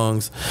other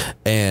songs,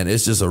 and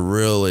it's just a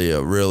really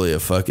a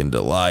fucking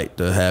delight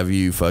to have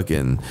you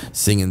fucking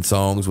singing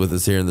songs with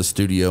us here in the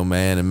studio,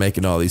 man, and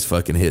making all these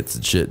fucking hits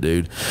and shit,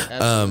 dude.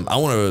 I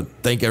want to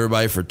thank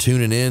everybody for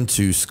tuning in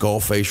to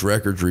SkullFace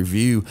Records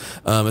Review.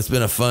 It's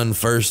been a fun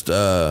first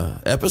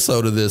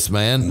episode of this,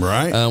 man.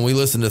 Right. We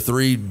listened to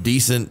 3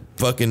 decent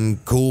fucking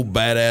cool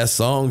badass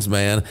songs,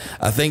 man.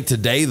 I think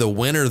today the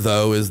winner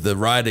though is the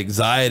Ride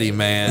Anxiety,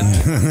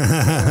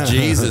 man.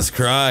 Jesus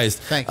Christ.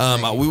 Thanks,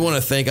 We want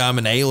to thank I'm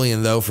an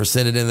Alien though for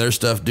sending in their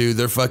stuff, dude.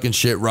 Their fucking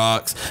shit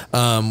rocks.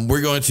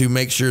 We're going to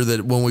make sure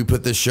that when we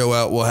put this show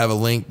out, we'll have a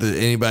link that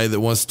anybody that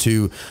wants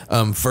to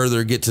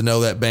further get to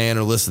know that band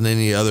or listen to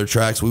any other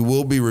tracks, we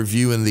will be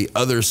reviewing the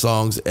other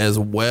songs as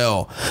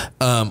well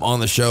on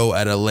the show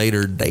at a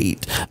later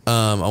date.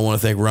 I want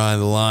to thank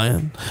Ryan the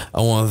Lion. I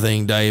want to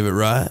thank David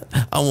Wright.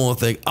 I want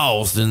to thank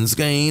Austin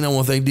Skane. I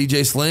want to thank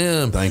DJ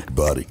Slim. Thank you,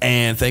 buddy.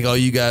 And thank all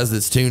you guys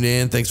that's tuned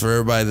in. Thanks for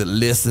everybody that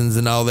listens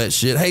and all that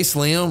shit. Hey,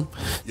 Slim.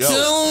 Yo.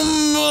 Tell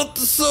them about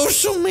the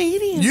social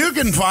media. You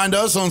can find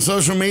us on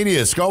social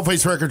media.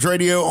 SkullFace Records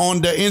Radio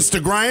on the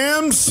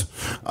Instagrams.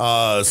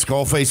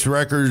 SkullFace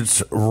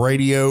Records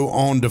Radio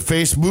on the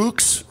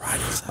Facebooks.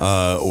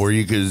 Or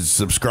you can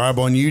subscribe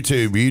on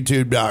YouTube.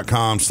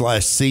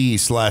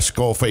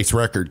 YouTube.com/C/SkullFace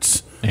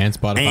Records. And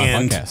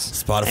Spotify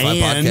Podcasts. Spotify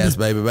Podcasts,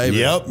 baby.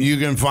 Yep, you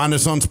can find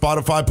us on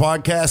Spotify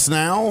Podcasts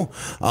now.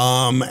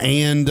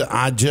 And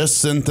I just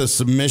sent the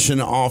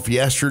submission off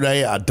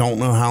yesterday. I don't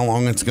know how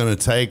long it's going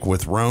to take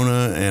with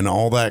Rona and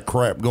all that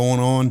crap going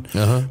on.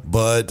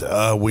 But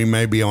we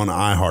may be on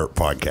iHeart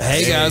Podcast.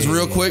 Hey, guys,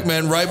 real quick,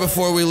 man, right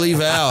before we leave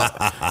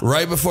out,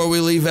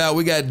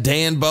 we got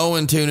Dan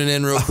Bowen tuning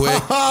in real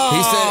quick.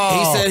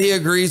 He said he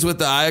agrees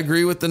with I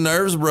agree with the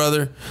nerves,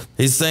 brother.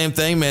 He's the same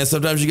thing, man.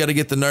 Sometimes you got to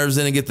get the nerves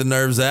in and get the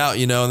nerves out,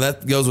 you know, and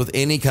that goes with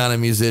any kind of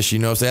musician,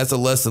 you know what I'm saying? That's a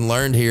lesson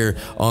learned here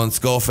on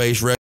SkullFace Records.